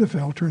David,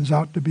 Ahithophel turns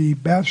out to be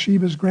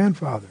Bathsheba's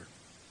grandfather.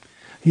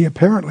 He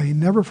apparently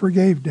never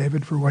forgave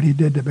David for what he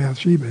did to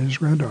Bathsheba, his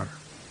granddaughter.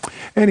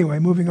 Anyway,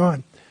 moving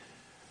on.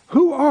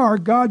 Who are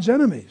God's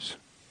enemies?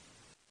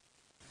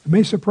 It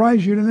may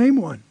surprise you to name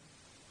one.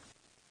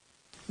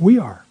 We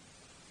are.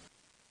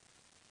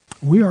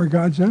 We are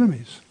God's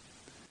enemies.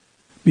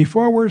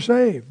 Before we're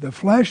saved, the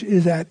flesh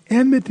is at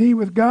enmity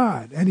with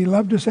God, and he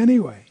loved us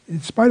anyway,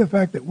 in spite of the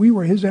fact that we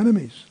were his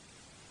enemies.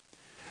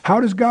 How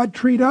does God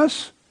treat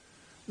us?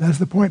 That's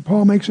the point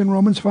Paul makes in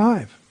Romans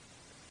 5.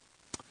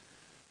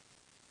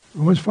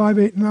 Romans 5,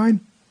 8, and 9.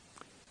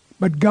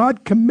 But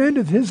God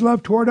commendeth his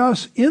love toward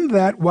us in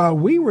that while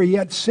we were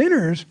yet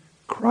sinners,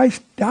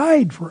 Christ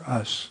died for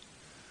us.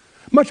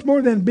 Much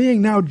more than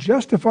being now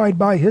justified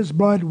by his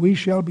blood, we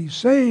shall be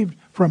saved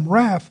from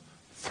wrath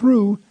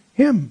through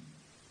him.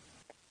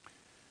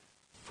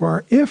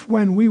 For if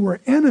when we were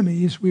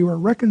enemies, we were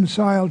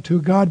reconciled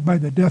to God by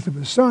the death of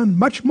his Son,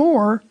 much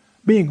more,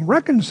 being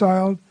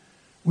reconciled,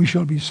 we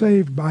shall be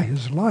saved by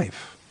his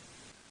life.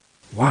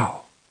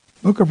 Wow.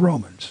 Book of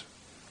Romans.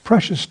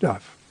 Precious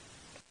stuff.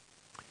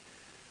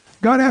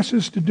 God asks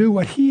us to do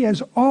what he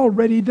has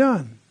already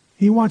done.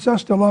 He wants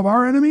us to love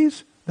our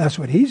enemies. That's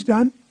what he's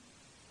done.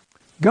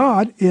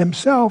 God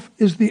himself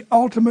is the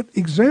ultimate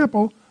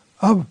example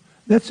of,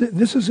 that's it.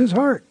 This is his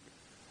heart.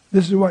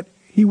 This is what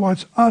he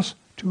wants us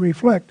to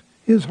reflect,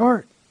 his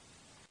heart.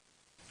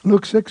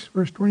 Luke 6,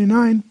 verse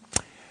 29.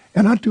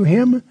 And unto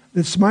him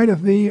that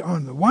smiteth thee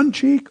on the one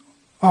cheek,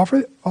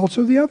 offer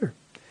also the other.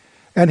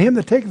 And him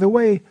that taketh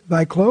away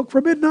thy cloak,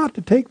 forbid not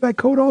to take thy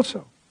coat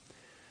also.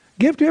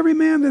 Give to every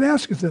man that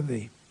asketh of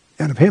thee,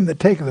 and of him that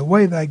taketh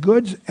away thy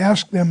goods,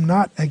 ask them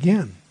not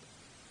again.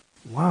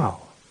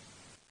 Wow.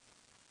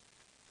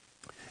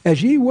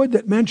 As ye would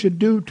that men should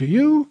do to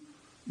you,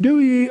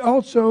 do ye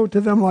also to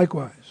them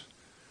likewise.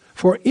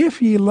 For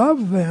if ye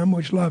love them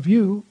which love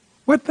you,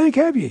 what thank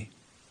have ye?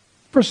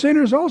 For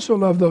sinners also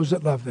love those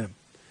that love them.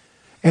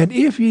 And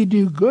if ye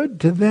do good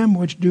to them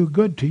which do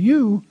good to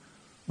you,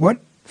 what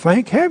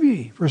thank have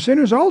ye? For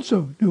sinners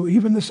also do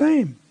even the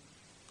same.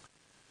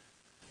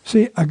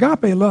 See,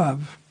 agape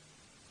love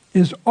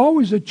is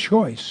always a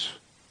choice,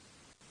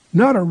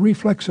 not a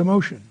reflex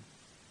emotion.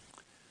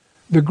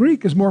 The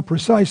Greek is more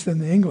precise than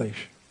the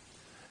English.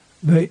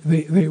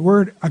 The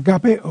word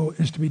agapeo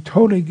is to be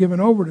totally given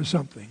over to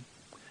something.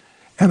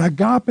 And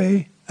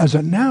agape as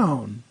a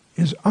noun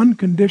is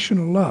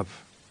unconditional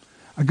love.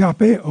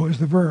 Agapeo is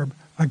the verb,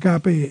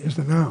 agape is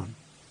the noun.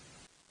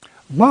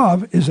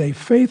 Love is a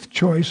faith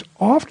choice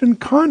often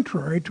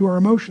contrary to our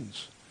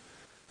emotions.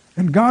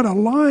 And God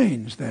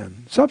aligns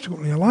then,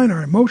 subsequently align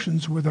our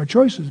emotions with our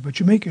choices, but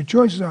you make your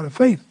choices out of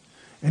faith,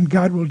 and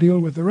God will deal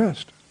with the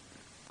rest.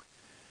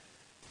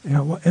 You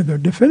know, the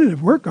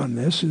definitive work on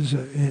this is,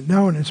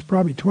 now in its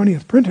probably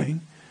 20th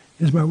printing,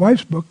 is my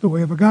wife's book, The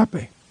Way of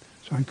Agape.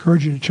 So I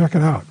encourage you to check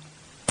it out.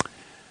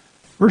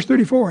 Verse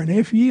 34, and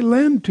if ye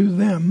lend to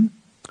them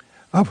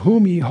of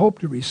whom ye hope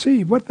to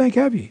receive, what thank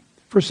have ye?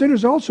 For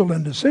sinners also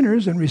lend to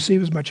sinners, and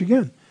receive as much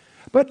again.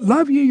 But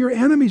love ye your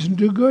enemies, and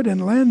do good,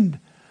 and lend,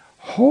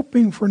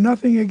 hoping for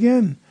nothing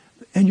again,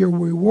 and your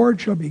reward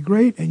shall be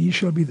great, and ye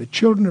shall be the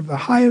children of the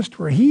highest,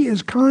 for he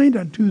is kind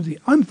unto the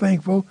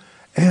unthankful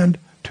and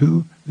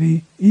to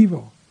the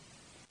evil.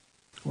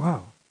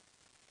 Wow.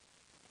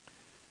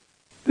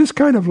 This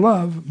kind of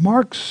love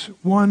marks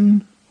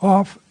one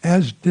off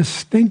as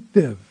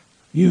distinctive,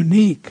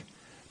 unique,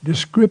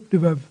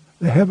 descriptive of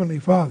the Heavenly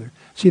Father.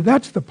 See,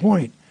 that's the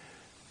point.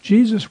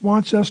 Jesus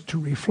wants us to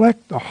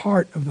reflect the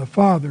heart of the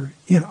Father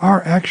in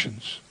our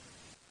actions.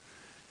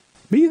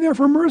 Be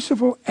therefore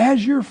merciful,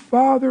 as your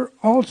Father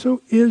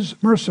also is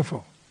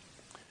merciful.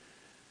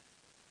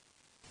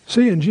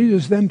 See, and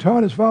Jesus then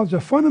taught his followers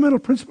a fundamental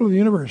principle of the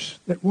universe,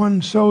 that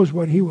one sows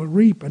what he will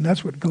reap, and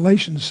that's what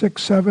Galatians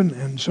 6, 7,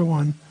 and so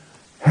on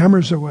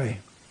hammers away.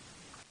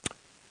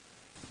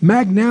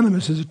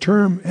 Magnanimous is a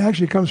term, it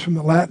actually comes from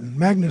the Latin,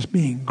 magnus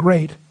meaning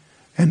great,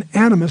 and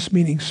animus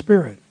meaning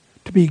spirit,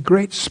 to be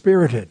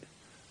great-spirited,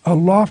 a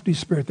lofty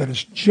spirit that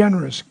is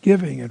generous,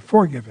 giving, and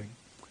forgiving.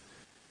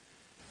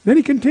 Then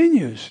he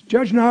continues,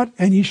 judge not,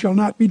 and ye shall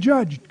not be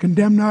judged.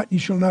 Condemn not, ye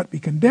shall not be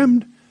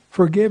condemned.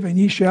 Forgive, and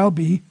ye shall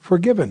be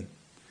forgiven.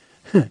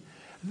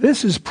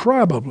 This is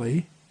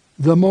probably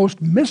the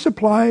most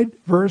misapplied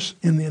verse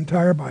in the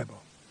entire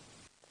Bible.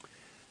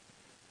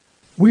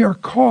 We are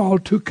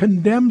called to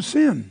condemn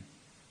sin.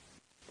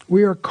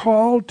 We are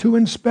called to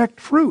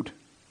inspect fruit.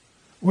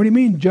 What do you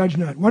mean, judge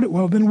not?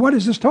 Well, then what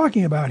is this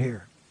talking about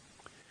here?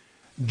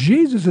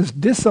 Jesus is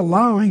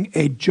disallowing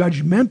a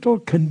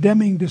judgmental,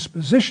 condemning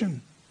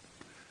disposition.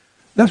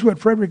 That's what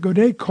Frederick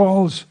Godet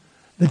calls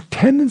the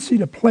tendency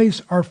to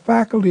place our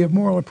faculty of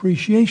moral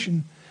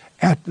appreciation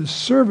at the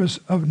service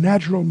of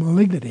natural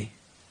malignity.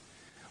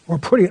 Or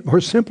putting it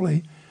more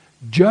simply,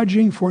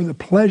 judging for the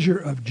pleasure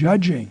of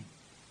judging.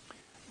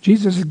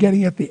 Jesus is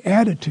getting at the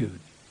attitude.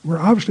 We're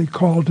obviously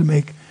called to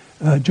make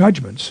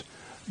judgments,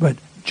 but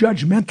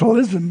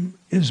judgmentalism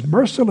is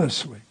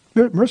merciless.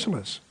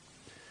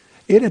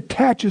 It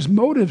attaches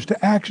motives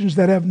to actions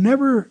that have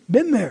never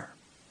been there.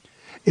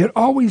 It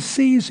always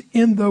sees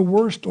in the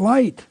worst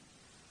light.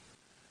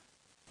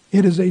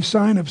 It is a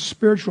sign of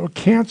spiritual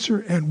cancer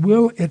and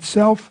will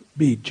itself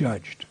be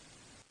judged.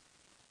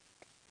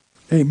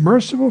 A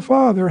merciful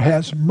father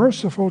has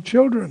merciful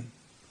children.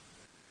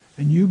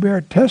 And you bear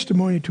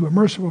testimony to a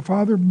merciful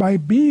father by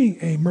being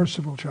a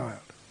merciful child.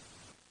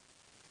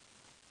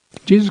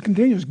 Jesus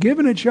continues,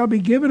 given it shall be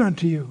given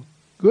unto you.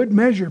 Good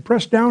measure,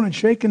 pressed down and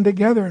shaken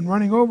together and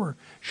running over,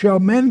 shall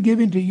men give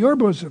into your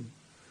bosom.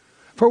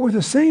 For with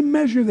the same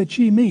measure that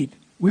ye meet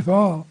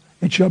withal,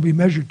 it shall be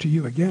measured to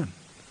you again.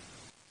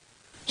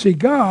 See,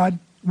 God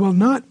will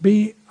not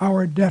be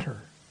our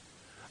debtor.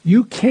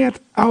 You can't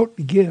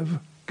outgive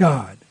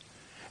God.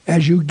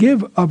 As you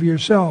give of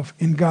yourself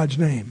in God's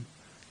name,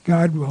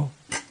 God will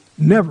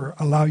never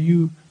allow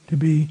you to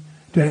be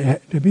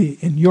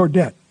in your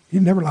debt.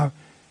 He'll never allow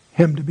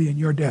him to be in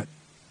your debt.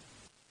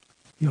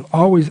 You'll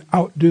always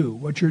outdo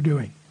what you're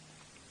doing.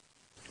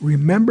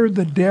 Remember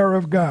the dare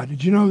of God.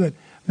 Did you know that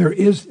there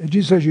is,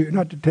 Jesus says you're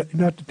not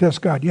to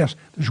test God. Yes,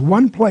 there's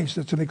one place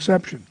that's an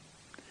exception.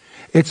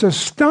 It's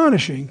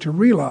astonishing to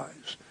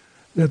realize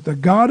that the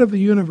God of the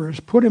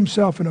universe put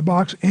himself in a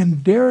box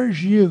and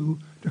dares you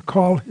to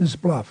call his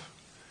bluff.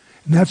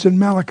 And that's in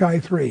Malachi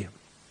 3.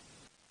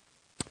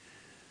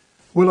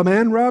 Will a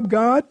man rob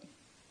God?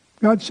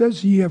 God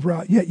says, ye have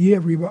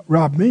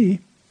robbed me.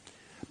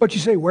 But you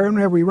say, wherein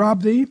have we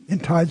robbed thee? In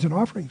tithes and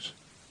offerings.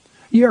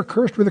 Ye are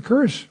cursed with a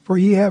curse, for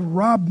ye have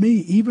robbed me,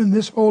 even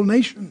this whole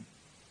nation.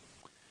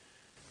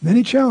 Then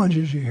he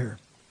challenges you here.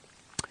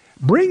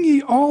 Bring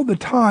ye all the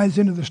tithes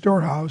into the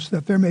storehouse,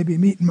 that there may be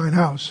meat in mine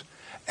house,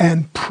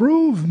 and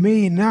prove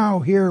me now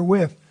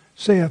herewith,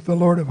 saith the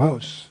Lord of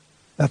hosts.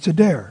 That's a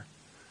dare.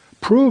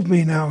 Prove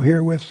me now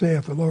herewith,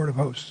 saith the Lord of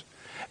hosts.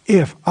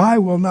 If I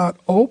will not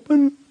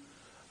open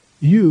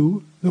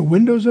you the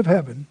windows of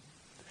heaven,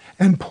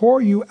 and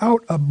pour you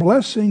out a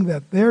blessing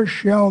that there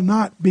shall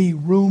not be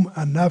room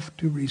enough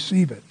to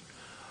receive it.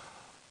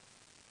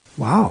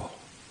 Wow.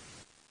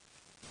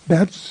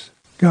 That's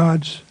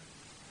God's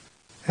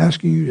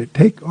asking you to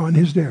take on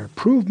his dare.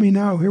 Prove me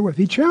now herewith.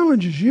 He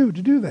challenges you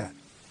to do that.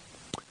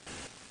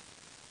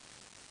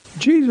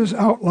 Jesus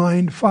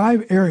outlined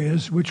 5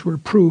 areas which were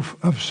proof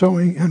of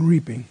sowing and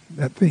reaping,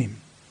 that theme.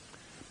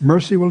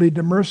 Mercy will lead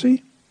to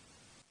mercy.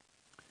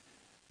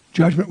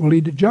 Judgment will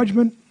lead to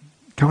judgment.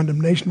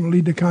 Condemnation will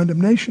lead to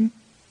condemnation.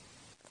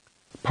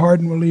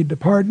 Pardon will lead to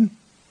pardon.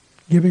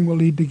 Giving will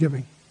lead to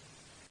giving.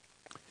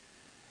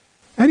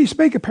 And he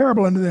spake a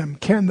parable unto them.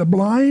 Can the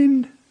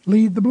blind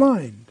lead the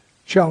blind?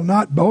 Shall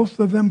not both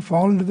of them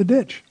fall into the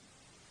ditch?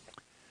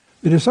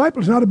 The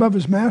disciple is not above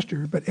his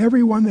master, but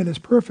every one that is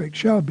perfect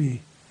shall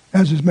be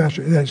as his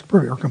master, that is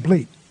perfect or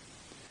complete.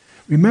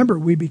 Remember,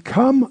 we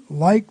become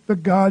like the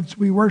gods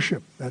we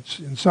worship. That's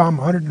in Psalm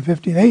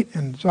 115:8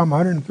 and Psalm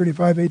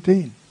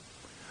 135:18.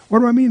 What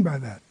do I mean by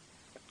that?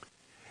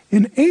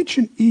 In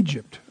ancient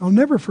Egypt, I'll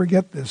never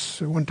forget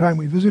this. One time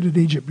we visited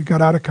Egypt. We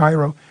got out of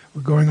Cairo.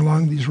 We're going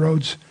along these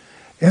roads,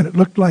 and it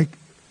looked like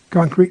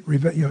concrete,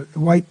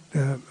 white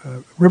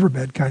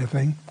riverbed kind of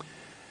thing.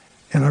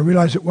 And I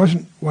realized it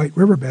wasn't white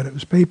riverbed. It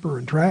was paper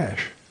and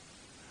trash.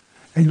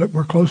 And you look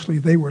more closely,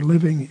 they were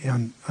living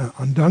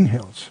on dung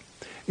hills.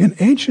 In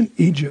ancient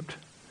Egypt,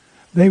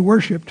 they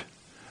worshipped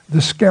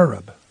the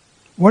scarab.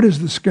 What is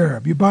the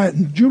scarab? You buy it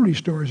in jewelry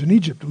stores in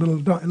Egypt, a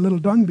little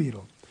dung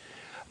beetle.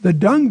 The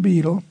dung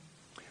beetle,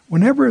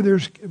 whenever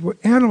there's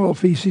animal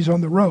feces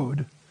on the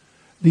road,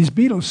 these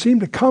beetles seem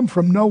to come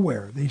from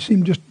nowhere. They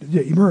seem just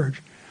to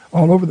emerge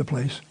all over the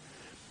place.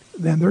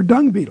 Then they're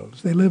dung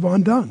beetles. They live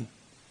on dung.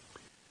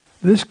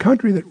 This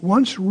country that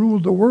once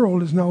ruled the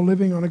world is now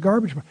living on a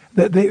garbage pile.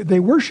 They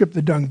worship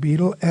the dung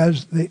beetle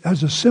as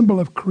a symbol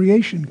of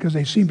creation because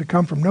they seem to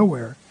come from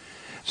nowhere.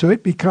 So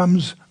it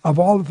becomes, of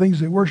all the things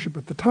they worship,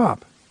 at the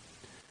top.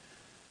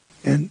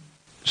 And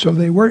so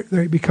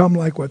they become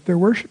like what they're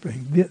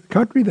worshiping. The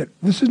country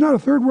this is not a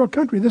third world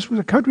country. This was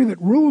a country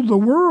that ruled the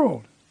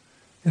world,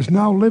 is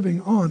now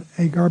living on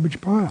a garbage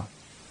pile.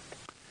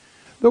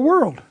 The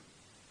world.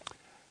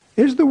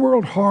 Is the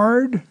world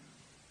hard,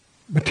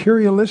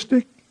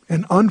 materialistic,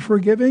 and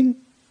unforgiving?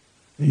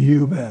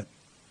 You bet.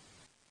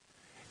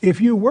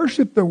 If you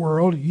worship the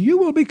world, you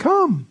will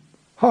become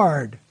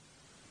hard,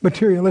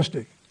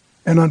 materialistic,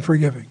 and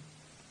unforgiving.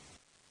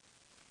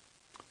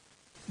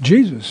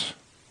 Jesus,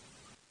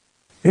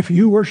 if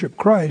you worship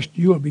Christ,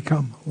 you will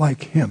become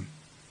like him.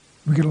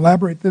 We could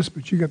elaborate this,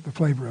 but you get the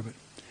flavor of it.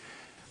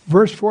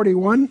 Verse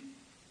 41,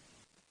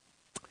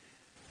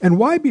 and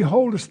why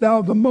beholdest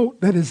thou the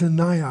mote that is in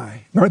thy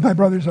eye, or thy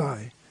brother's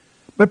eye,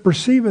 but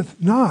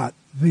perceiveth not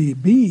the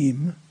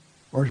beam,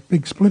 or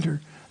big splinter,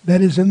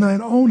 that is in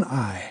thine own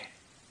eye?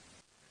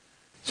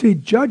 See,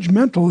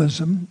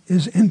 judgmentalism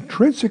is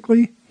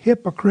intrinsically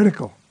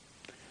hypocritical.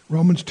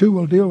 Romans 2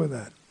 will deal with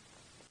that.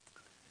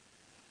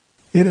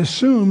 It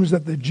assumes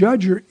that the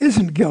judger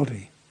isn't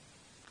guilty,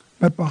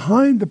 but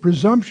behind the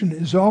presumption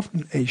is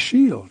often a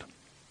shield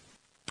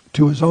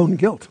to his own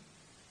guilt.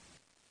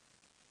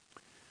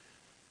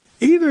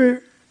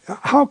 Either,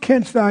 how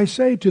canst thou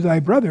say to thy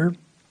brother,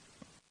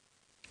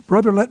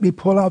 brother, let me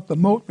pull out the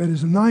mote that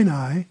is in thine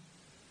eye,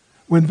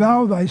 when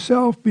thou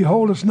thyself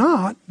beholdest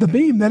not the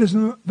beam that is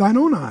in thine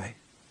own eye?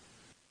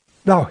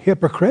 Thou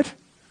hypocrite,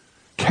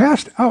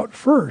 cast out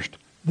first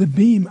the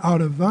beam out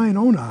of thine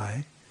own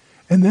eye,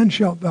 and then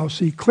shalt thou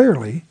see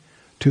clearly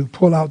to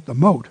pull out the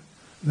mote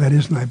that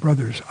is in thy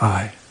brother's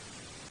eye.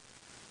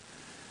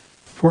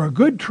 For a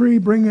good tree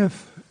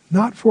bringeth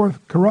not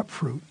forth corrupt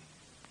fruit,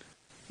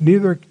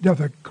 neither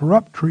doth a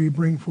corrupt tree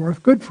bring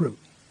forth good fruit.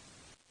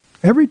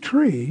 Every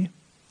tree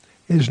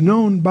is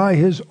known by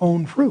his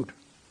own fruit.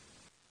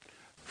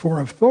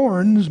 For of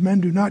thorns men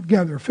do not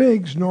gather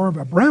figs, nor of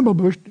a bramble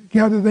bush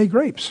gather they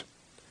grapes.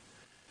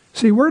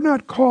 See, we're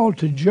not called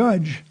to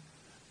judge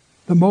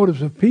the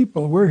motives of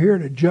people. We're here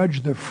to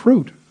judge the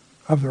fruit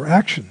of their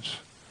actions.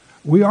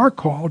 We are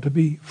called to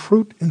be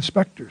fruit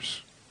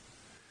inspectors.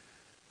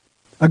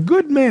 A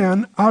good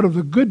man out of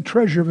the good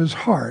treasure of his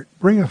heart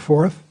bringeth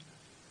forth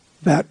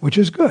that which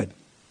is good.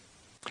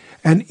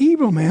 An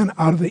evil man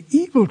out of the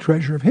evil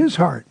treasure of his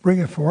heart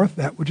bringeth forth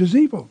that which is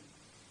evil.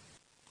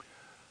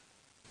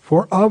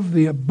 For of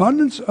the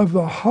abundance of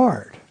the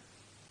heart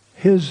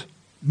his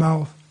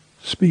mouth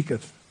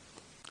speaketh.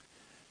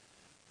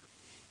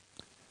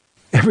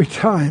 Every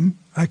time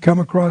I come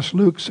across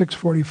Luke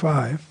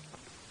 6:45,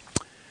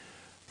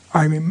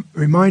 I'm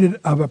reminded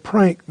of a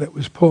prank that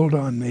was pulled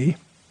on me.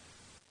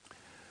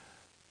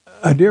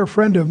 A dear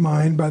friend of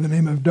mine by the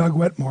name of Doug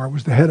Wetmore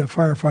was the head of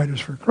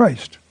Firefighters for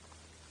Christ.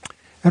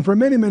 And for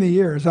many, many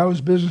years, I was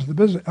busy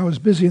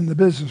in the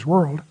business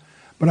world,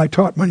 but I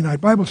taught Monday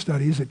night Bible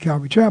studies at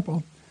Calvary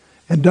Chapel,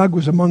 and Doug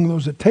was among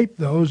those that taped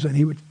those, and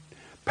he would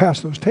pass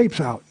those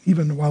tapes out,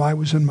 even while I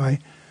was in my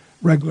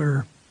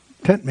regular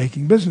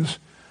tent-making business.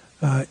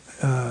 It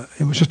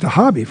was just a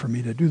hobby for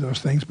me to do those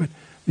things, but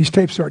these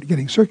tapes started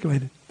getting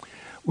circulated.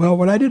 Well,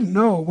 what I didn't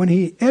know, when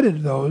he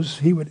edited those,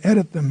 he would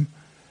edit them,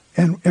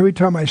 and every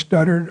time I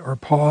stuttered or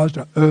paused,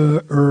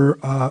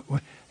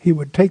 he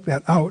would take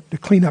that out to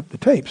clean up the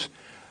tapes.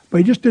 But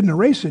he just didn't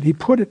erase it. He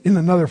put it in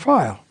another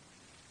file.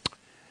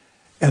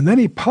 And then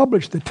he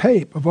published the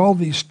tape of all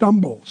these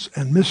stumbles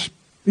and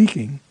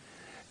misspeaking,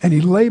 and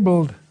he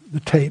labeled the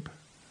tape,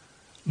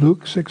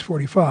 Luke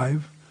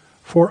 6:45,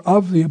 for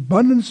of the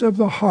abundance of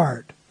the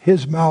heart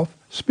his mouth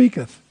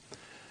speaketh.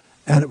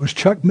 And it was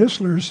Chuck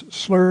Missler's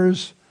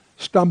slurs,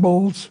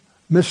 stumbles,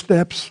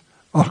 missteps,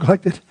 all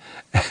collected.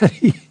 And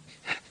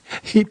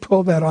he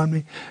pulled that on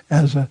me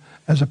as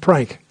a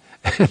prank.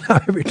 And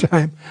now every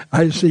time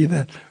I see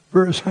that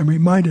verse, I'm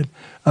reminded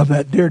of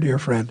that dear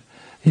friend.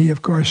 He,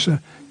 of course,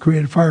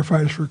 created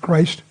Firefighters for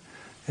Christ.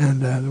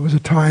 And there was a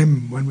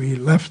time when we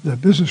left the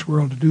business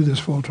world to do this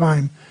full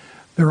time.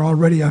 There are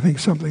already, I think,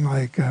 something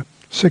like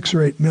 6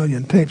 or 8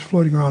 million tapes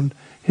floating around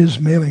his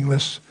mailing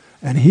lists.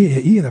 And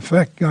he in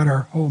effect, got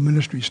our whole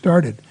ministry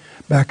started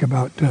back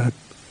about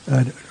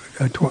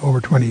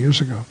over 20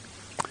 years ago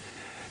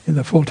in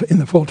the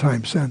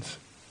full-time sense.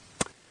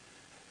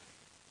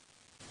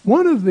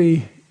 One of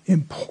the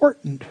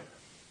important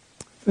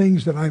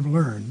things that I've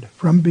learned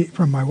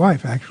from my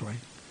wife, actually,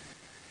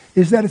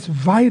 is that it's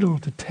vital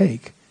to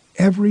take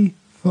every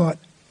thought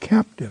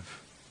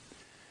captive.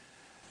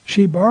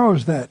 She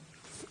borrows that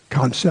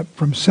concept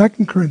from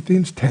 2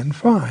 Corinthians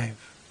 10:5,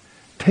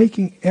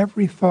 taking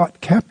every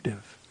thought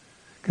captive,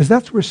 because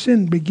that's where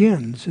sin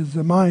begins, is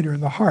the mind or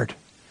in the heart.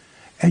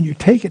 And you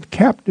take it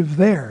captive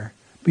there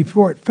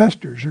before it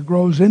festers or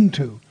grows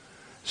into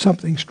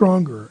something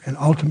stronger and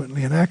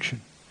ultimately an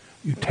action.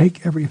 You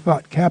take every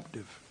thought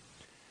captive.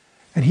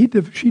 And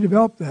she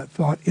developed that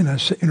thought in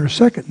her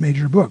second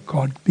major book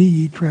called Be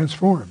Ye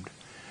Transformed.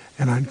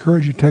 And I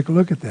encourage you to take a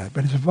look at that.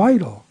 But it's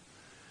vital.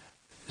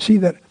 See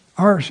that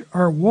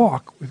our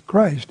walk with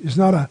Christ is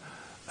not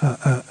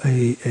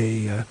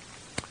a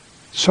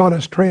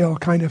sawdust trail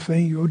kind of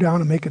thing. You go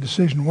down and make a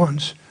decision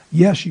once.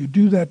 Yes, you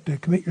do that to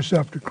commit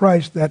yourself to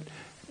Christ. That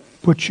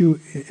puts you,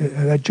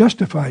 that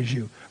justifies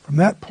you. From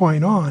that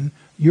point on,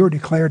 you're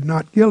declared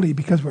not guilty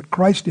because of what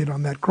Christ did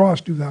on that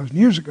cross 2,000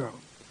 years ago.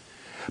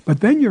 But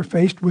then you're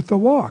faced with the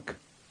walk.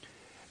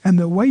 And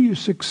the way you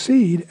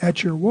succeed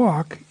at your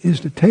walk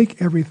is to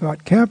take every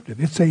thought captive.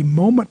 It's a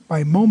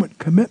moment-by-moment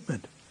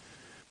commitment.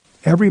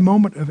 Every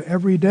moment of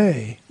every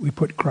day, we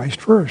put Christ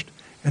first.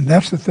 And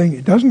that's the thing.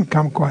 It doesn't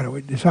come quite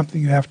away. It's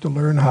something you have to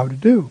learn how to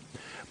do.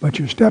 But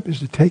your step is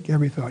to take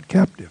every thought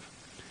captive.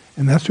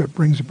 And that's what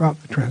brings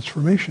about the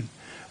transformation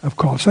of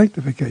called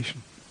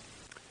sanctification.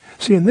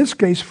 See, in this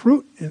case,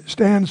 fruit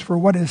stands for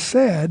what is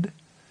said,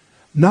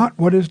 not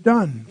what is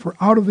done. For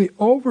out of the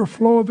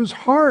overflow of his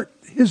heart,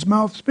 his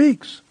mouth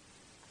speaks.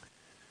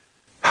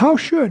 How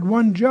should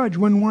one judge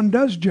when one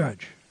does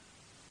judge?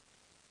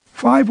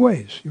 5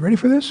 ways. You ready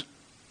for this?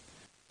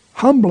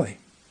 Humbly.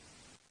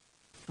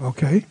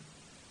 Okay.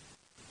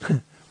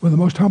 Will the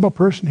most humble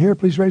person here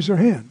please raise their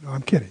hand? No,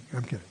 I'm kidding.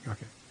 Okay.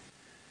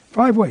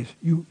 5 ways.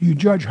 You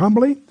judge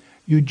humbly.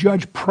 You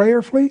judge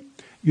prayerfully.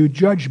 You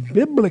judge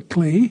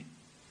biblically.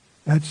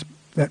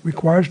 That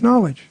requires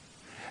knowledge.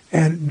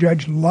 And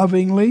judge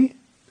lovingly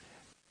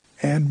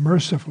and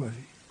mercifully.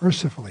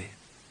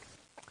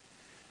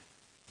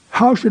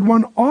 How should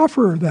one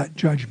offer that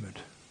judgment?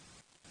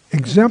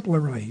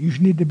 Exemplarily. You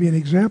need to be an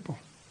example.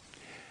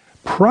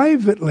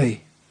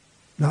 Privately,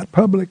 not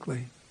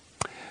publicly.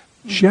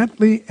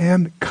 Gently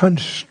and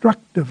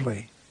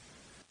constructively.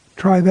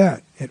 Try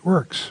that. It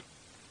works.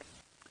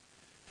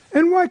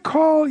 And why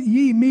call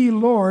ye me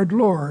Lord,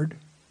 Lord,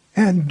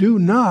 and do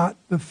not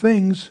the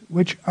things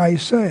which I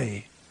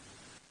say?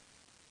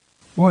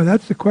 Boy,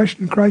 that's the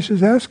question Christ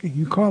is asking.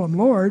 You call him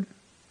Lord.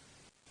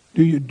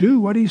 Do you do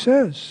what he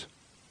says?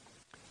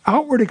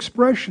 Outward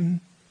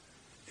expression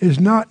is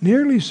not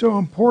nearly so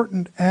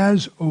important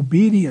as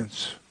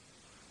obedience.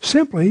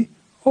 Simply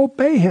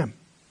obey him.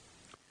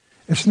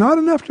 It's not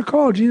enough to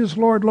call Jesus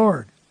Lord,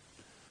 Lord.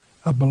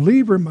 A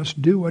believer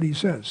must do what he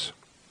says.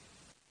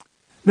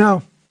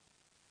 Now,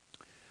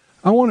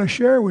 I want to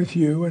share with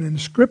you an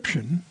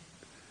inscription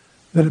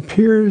that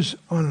appears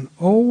on an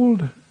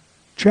old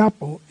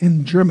chapel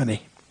in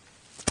Germany,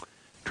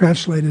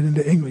 translated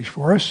into English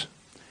for us.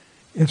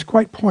 It's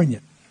quite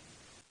poignant.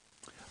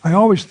 I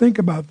always think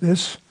about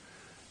this.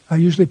 I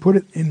usually put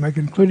it in my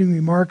concluding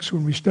remarks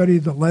when we study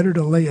the letter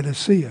to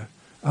Laodicea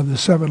of the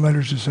 7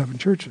 letters to 7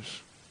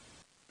 churches.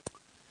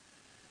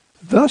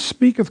 Thus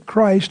speaketh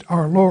Christ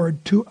our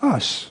Lord to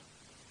us.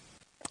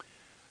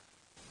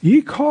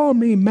 Ye call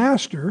me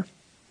master,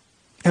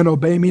 and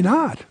obey me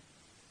not.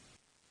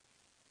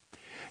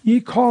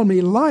 Ye call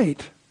me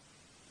light,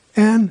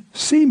 and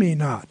see me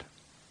not.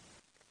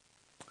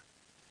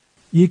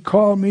 Ye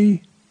call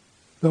me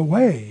the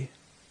way,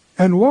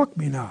 and walk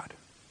me not.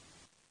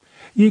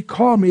 Ye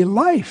call me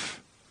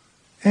life,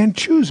 and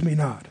choose me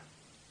not.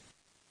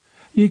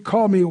 Ye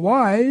call me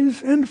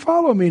wise, and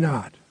follow me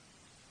not.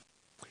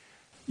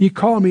 Ye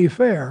call me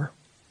fair,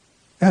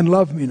 and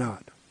love me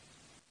not.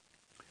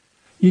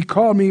 Ye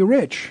call me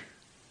rich,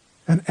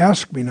 and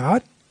ask me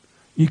not.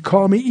 Ye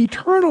call me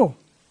eternal,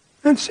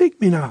 and seek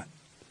me not.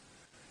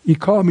 Ye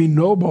call me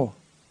noble,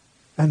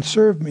 and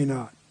serve me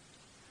not.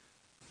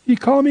 Ye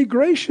call me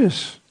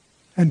gracious,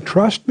 and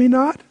trust me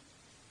not.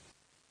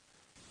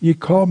 Ye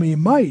call me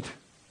might,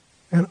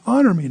 and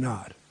honor me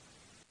not.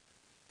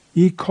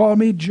 Ye call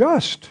me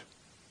just,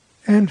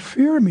 and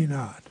fear me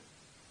not.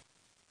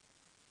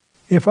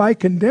 If I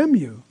condemn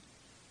you,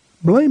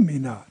 blame me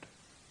not.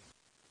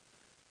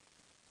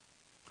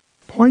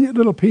 Poignant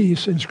little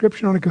piece,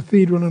 inscription on a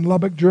cathedral in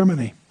Lubbock,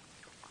 Germany.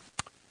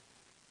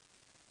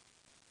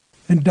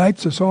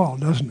 Indicts us all,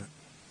 doesn't it?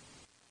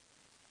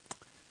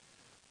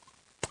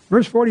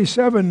 Verse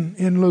 47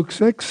 in Luke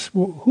 6,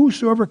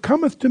 whosoever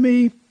cometh to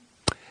me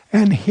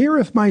and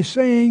heareth my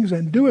sayings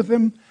and doeth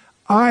them,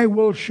 I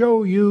will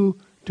show you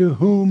to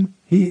whom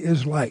he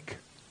is like.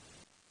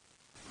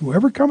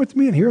 Whoever cometh to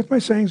me and heareth my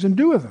sayings and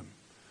doeth them,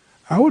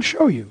 I will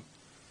show you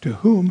to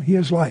whom he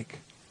is like.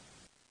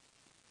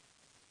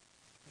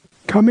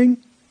 Coming,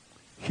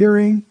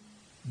 hearing,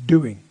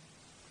 doing.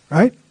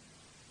 Right?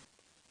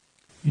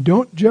 You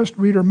don't just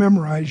read or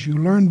memorize, you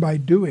learn by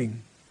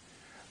doing,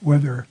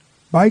 whether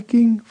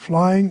biking,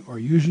 flying, or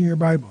using your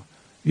Bible.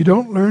 You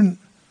don't learn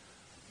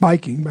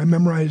biking by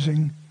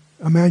memorizing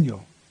a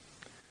manual.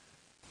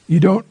 You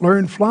don't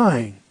learn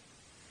flying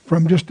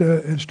from just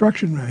an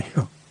instruction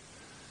manual.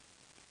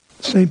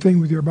 Same thing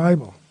with your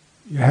Bible.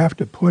 You have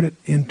to put it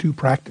into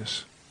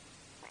practice.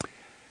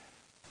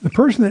 The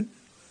person that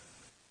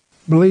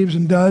believes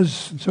and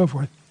does and so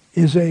forth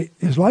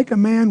is like a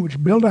man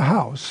which built a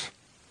house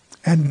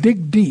and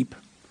dig deep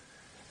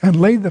and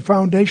laid the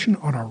foundation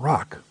on a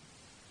rock.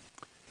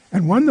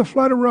 And when the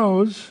flood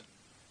arose,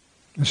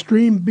 the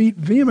stream beat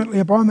vehemently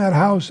upon that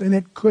house, and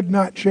it could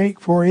not shake,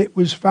 for it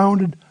was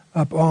founded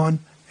upon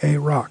a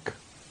rock.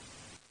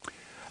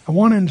 I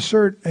want to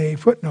insert a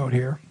footnote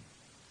here.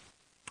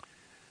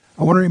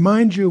 I want to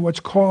remind you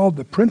what's called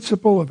the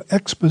principle of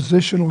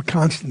expositional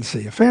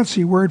constancy, a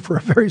fancy word for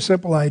a very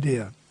simple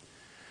idea,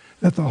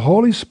 that the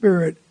Holy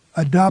Spirit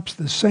adopts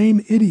the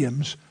same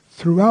idioms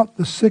throughout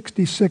the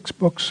 66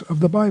 books of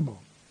the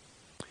Bible.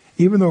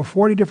 Even though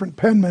 40 different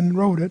penmen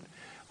wrote it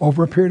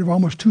over a period of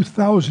almost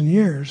 2,000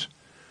 years,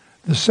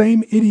 the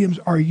same idioms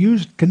are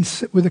used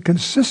with a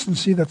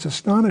consistency that's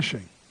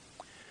astonishing.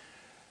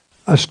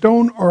 A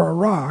stone or a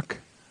rock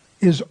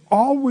is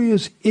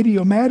always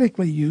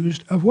idiomatically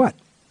used of what?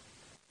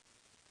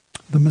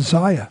 The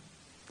Messiah.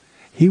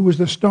 He was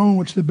the stone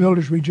which the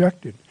builders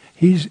rejected.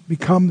 He's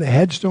become the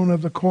headstone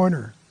of the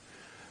corner,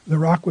 the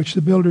rock which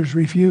the builders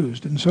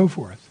refused, and so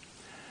forth.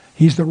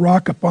 He's the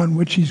rock upon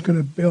which he's going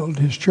to build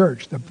his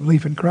church, the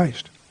belief in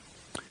Christ.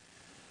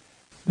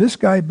 This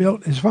guy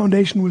built, his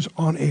foundation was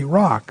on a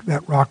rock.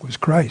 That rock was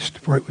Christ,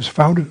 for it was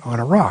founded on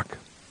a rock.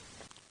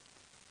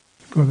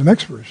 Go to the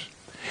next verse.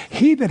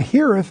 He that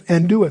heareth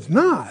and doeth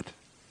not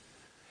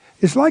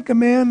is like a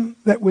man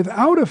that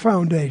without a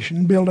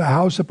foundation built a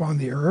house upon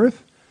the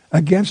earth,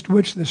 against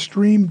which the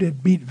stream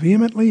did beat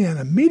vehemently, and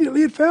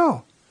immediately it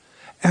fell.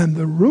 And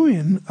the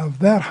ruin of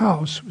that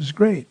house was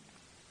great.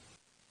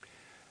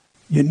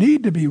 You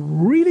need to be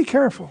really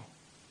careful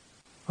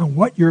on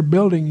what you're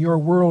building your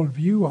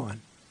worldview on.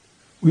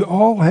 We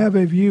all have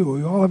a view.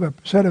 We all have a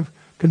set of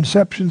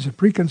conceptions and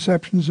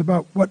preconceptions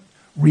about what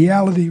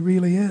reality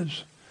really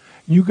is.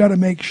 You've got to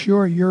make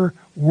sure your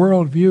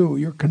worldview,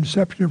 your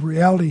conception of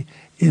reality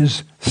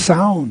is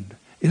sound,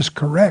 is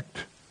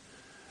correct.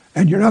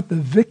 And you're not the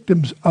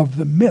victims of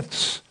the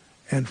myths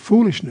and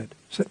foolishness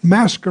that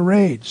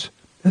masquerades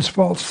as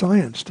false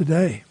science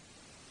today.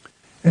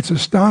 It's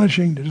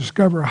astonishing to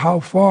discover how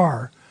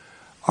far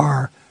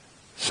our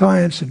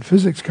science and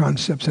physics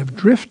concepts have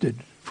drifted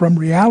from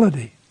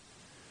reality.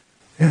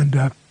 And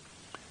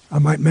I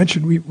might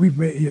mention we've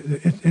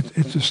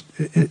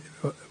made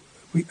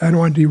I don't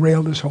want to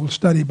derail this whole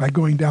study by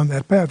going down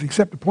that path,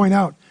 except to point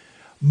out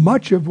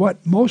much of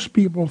what most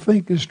people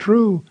think is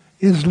true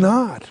is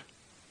not.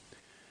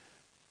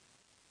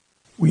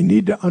 We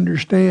need to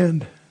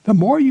understand. The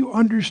more you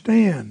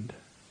understand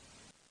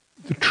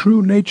the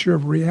true nature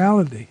of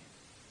reality,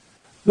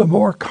 the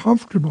more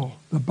comfortable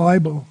the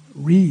Bible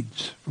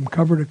reads from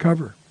cover to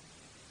cover.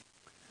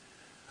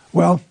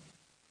 Well,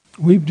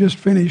 we've just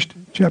finished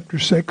chapter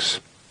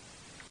 6.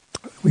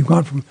 We've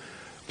gone from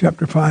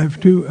chapter 5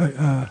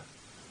 to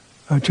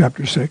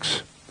chapter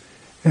 6.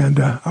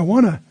 And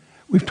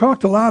we've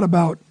talked a lot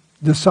about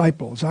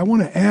disciples. I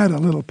want to add a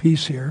little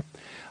piece here.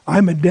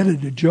 I'm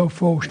indebted to Joe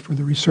Focht for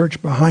the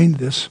research behind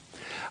this.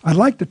 I'd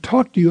like to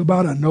talk to you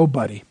about a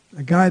nobody,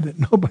 a guy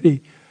that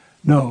nobody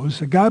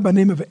knows, a guy by the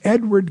name of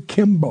Edward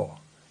Kimball.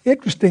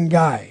 Interesting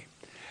guy.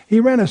 He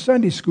ran a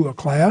Sunday school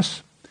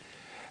class,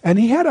 and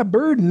he had a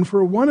burden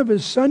for one of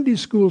his Sunday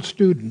school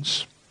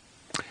students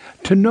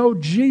to know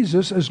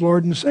Jesus as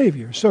Lord and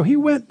Savior. So he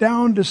went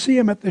down to see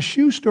him at the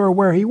shoe store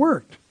where he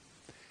worked.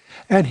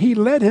 And he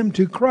led him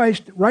to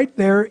Christ right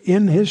there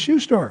in his shoe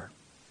store.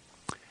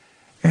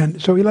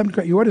 And so he led him to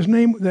Christ. You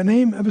know what the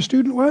name of a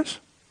student was?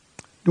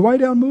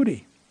 Dwight L.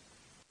 Moody.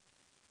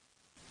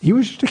 He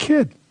was just a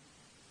kid.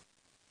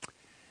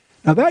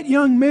 Now that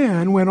young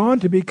man went on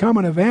to become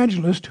an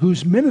evangelist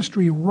whose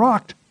ministry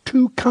rocked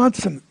 2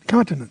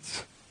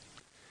 continents.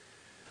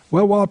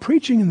 Well, while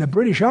preaching in the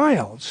British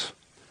Isles,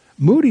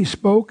 Moody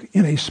spoke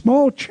in a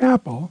small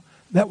chapel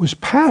that was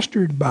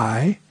pastored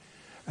by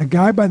a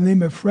guy by the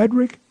name of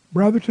Frederick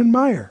Brotherton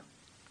Meyer.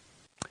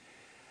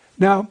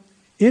 Now,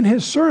 in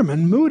his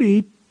sermon,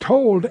 Moody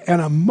told an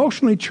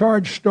emotionally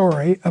charged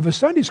story of a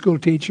Sunday school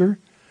teacher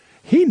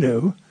he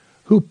knew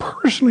who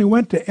personally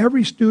went to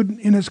every student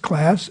in his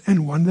class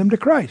and won them to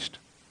Christ.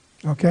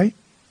 Okay?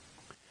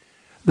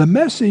 The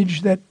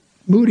message that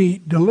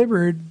Moody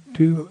delivered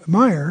to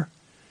Meyer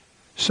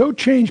so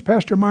changed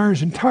Pastor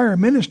Meyer's entire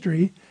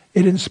ministry,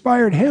 it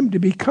inspired him to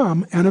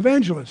become an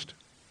evangelist.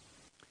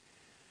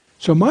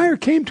 So Meyer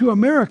came to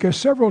America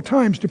several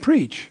times to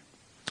preach.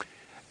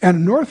 And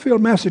in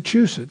Northfield,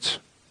 Massachusetts,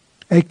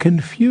 a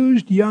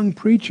confused young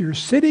preacher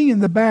sitting in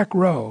the back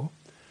row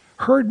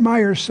heard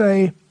Meyer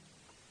say,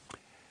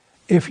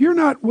 "If you're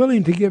not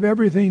willing to give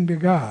everything to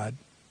God,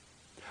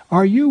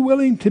 are you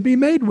willing to be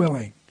made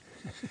willing?"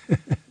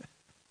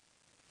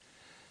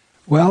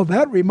 Well,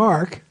 that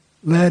remark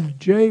led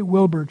J.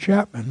 Wilbur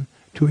Chapman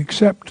to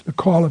accept the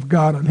call of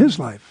God on his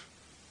life.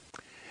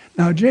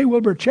 Now, J.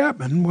 Wilbur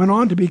Chapman went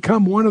on to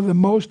become one of the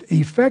most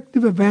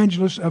effective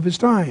evangelists of his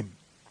time.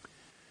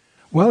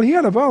 Well, he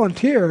had a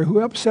volunteer who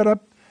helped set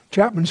up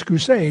Chapman's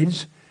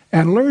crusades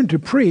and learned to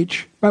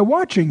preach by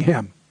watching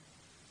him.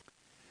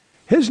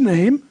 His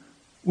name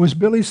was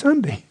Billy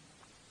Sunday.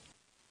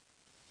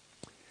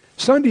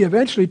 Sunday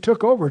eventually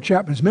took over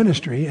Chapman's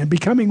ministry and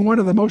becoming one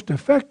of the most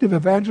effective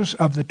evangelists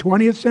of the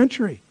 20th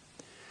century.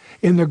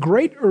 In the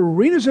great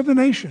arenas of the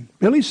nation,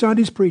 Billy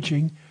Sunday's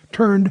preaching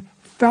turned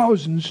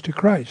thousands to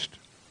Christ.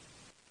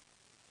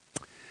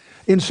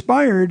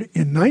 Inspired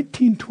in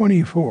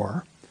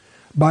 1924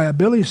 by a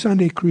Billy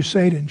Sunday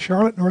crusade in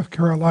Charlotte, North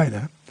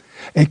Carolina,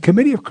 a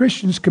committee of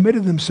Christians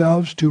committed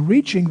themselves to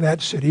reaching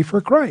that city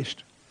for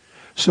Christ.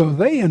 So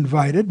they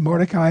invited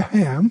Mordecai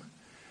Ham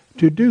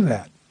to do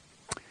that.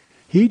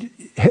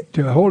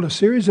 To hold a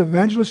series of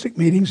evangelistic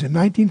meetings in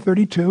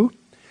 1932,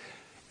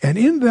 and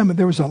in them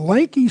there was a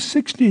lanky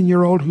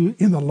 16-year-old who,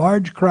 in the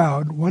large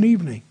crowd one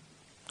evening,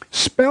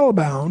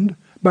 spellbound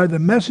by the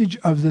message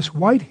of this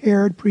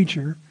white-haired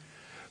preacher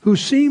who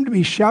seemed to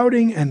be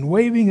shouting and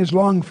waving his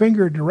long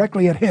finger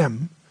directly at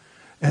him,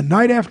 and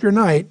night after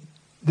night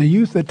the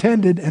youth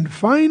attended, and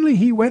finally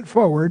he went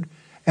forward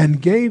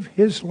and gave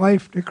his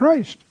life to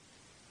Christ.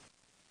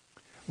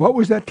 What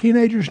was that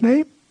teenager's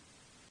name?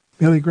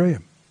 Billy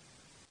Graham.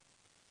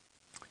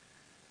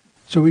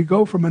 So we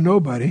go from a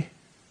nobody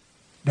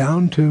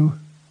down to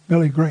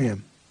Billy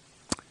Graham.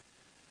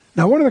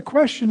 Now, one of the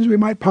questions we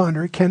might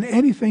ponder, can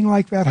anything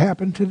like that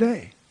happen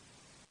today?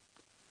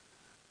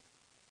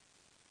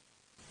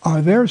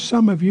 Are there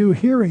some of you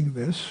hearing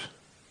this,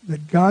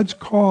 that God's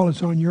call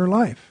is on your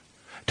life?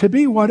 To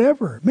be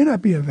whatever. It may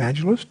not be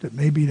evangelist, it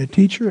may be a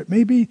teacher, it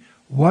may be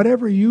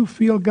whatever you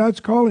feel God's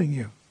calling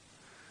you.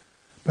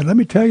 But let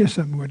me tell you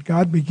something, when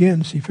God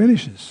begins, he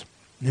finishes.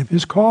 And if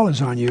his call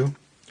is on you,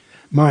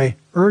 my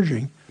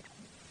urging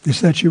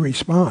is that you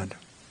respond.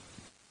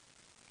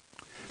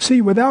 See,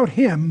 without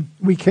him,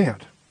 we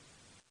can't.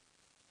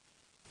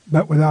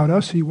 But without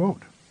us, he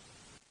won't.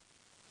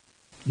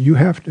 You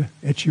have to,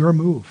 it's your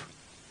move.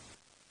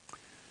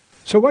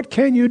 So what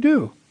can you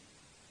do?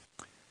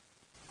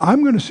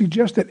 I'm going to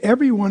suggest that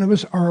every one of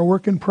us are a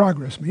work in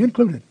progress, me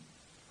included.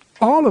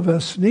 All of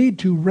us need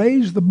to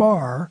raise the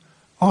bar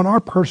on our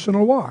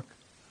personal walk.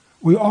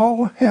 We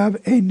all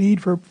have a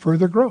need for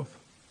further growth.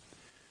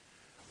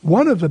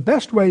 One of the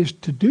best ways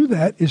to do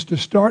that is to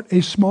start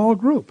a small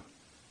group.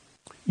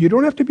 You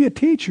don't have to be a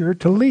teacher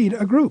to lead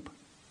a group.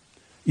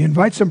 You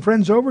invite some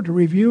friends over to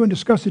review and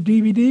discuss a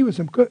DVD with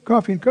some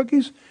coffee and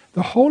cookies.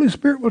 The Holy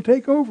Spirit will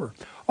take over.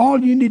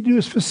 All you need to do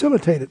is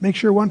facilitate it. Make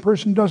sure one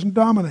person doesn't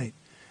dominate.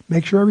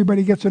 Make sure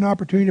everybody gets an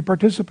opportunity to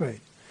participate.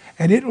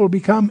 And it will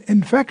become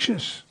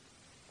infectious.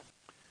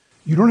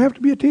 You don't have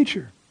to be a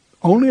teacher,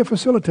 only a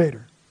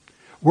facilitator.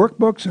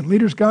 Workbooks and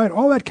Leader's Guide,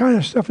 all that kind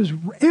of stuff is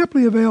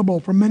amply available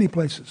from many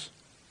places.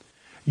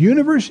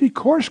 University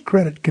course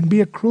credit can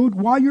be accrued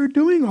while you're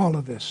doing all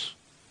of this.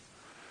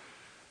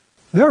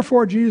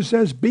 Therefore, Jesus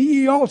says, be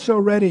ye also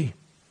ready,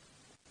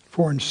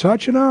 for in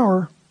such an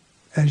hour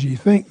as ye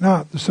think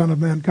not, the Son of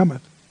Man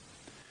cometh.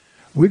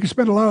 We can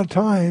spend a lot of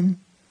time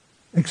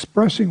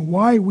expressing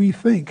why we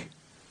think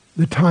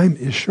the time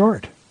is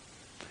short.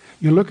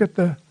 You look at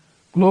the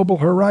global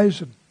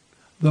horizon.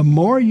 The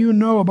more you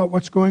know about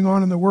what's going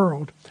on in the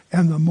world,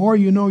 and the more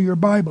you know your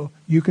Bible,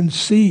 you can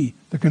see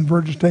the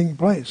convergence taking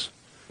place.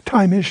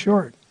 Time is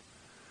short.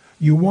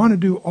 You want to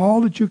do all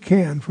that you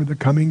can for the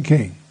coming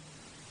King.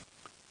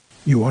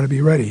 You want to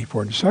be ready,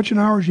 for in such an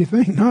hour as you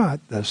think not,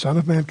 the Son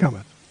of Man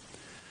cometh.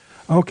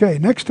 Okay,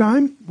 next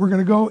time we're going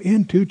to go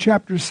into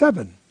chapter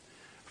 7.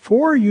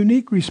 4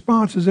 unique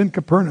responses in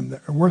Capernaum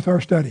that are worth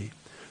our study.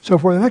 So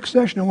for the next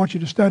session, I want you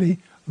to study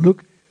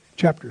Luke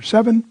chapter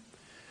 7,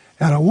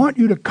 and I want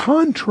you to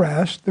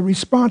contrast the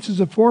responses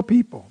of 4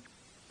 people.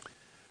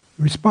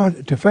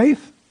 Respond to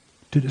faith,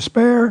 to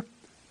despair,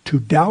 to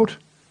doubt,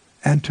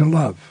 and to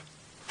love.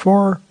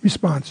 4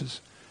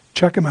 responses.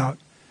 Check them out.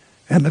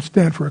 And let's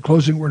stand for a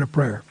closing word of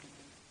prayer.